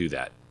 Don't do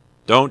that.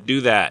 Don't do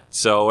that.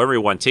 So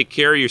everyone, take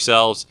care of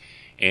yourselves,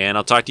 and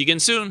I'll talk to you again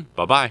soon.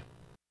 Bye-bye.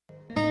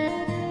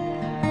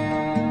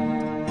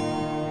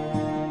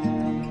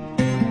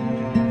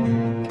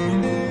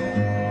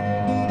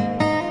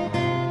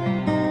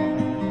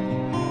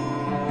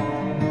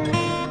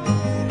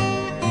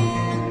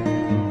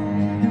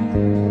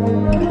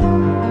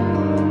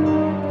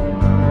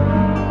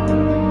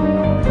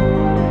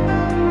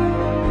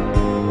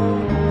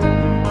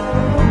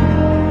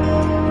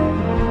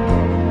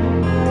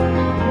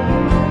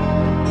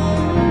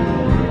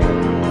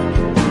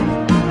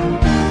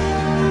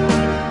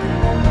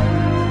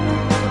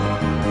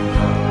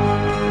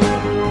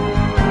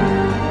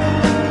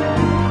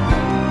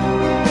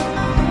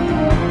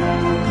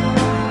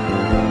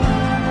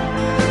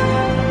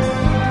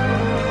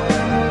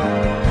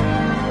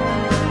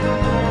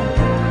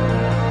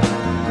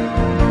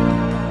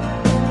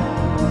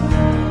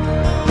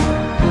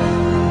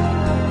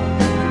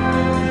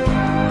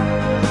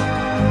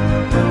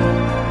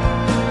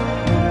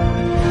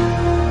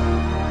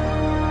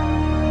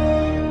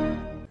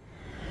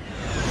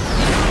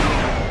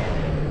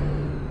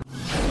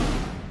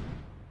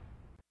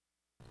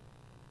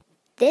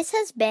 This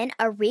has been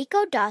a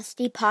Rico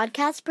Dosty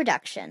podcast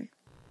production.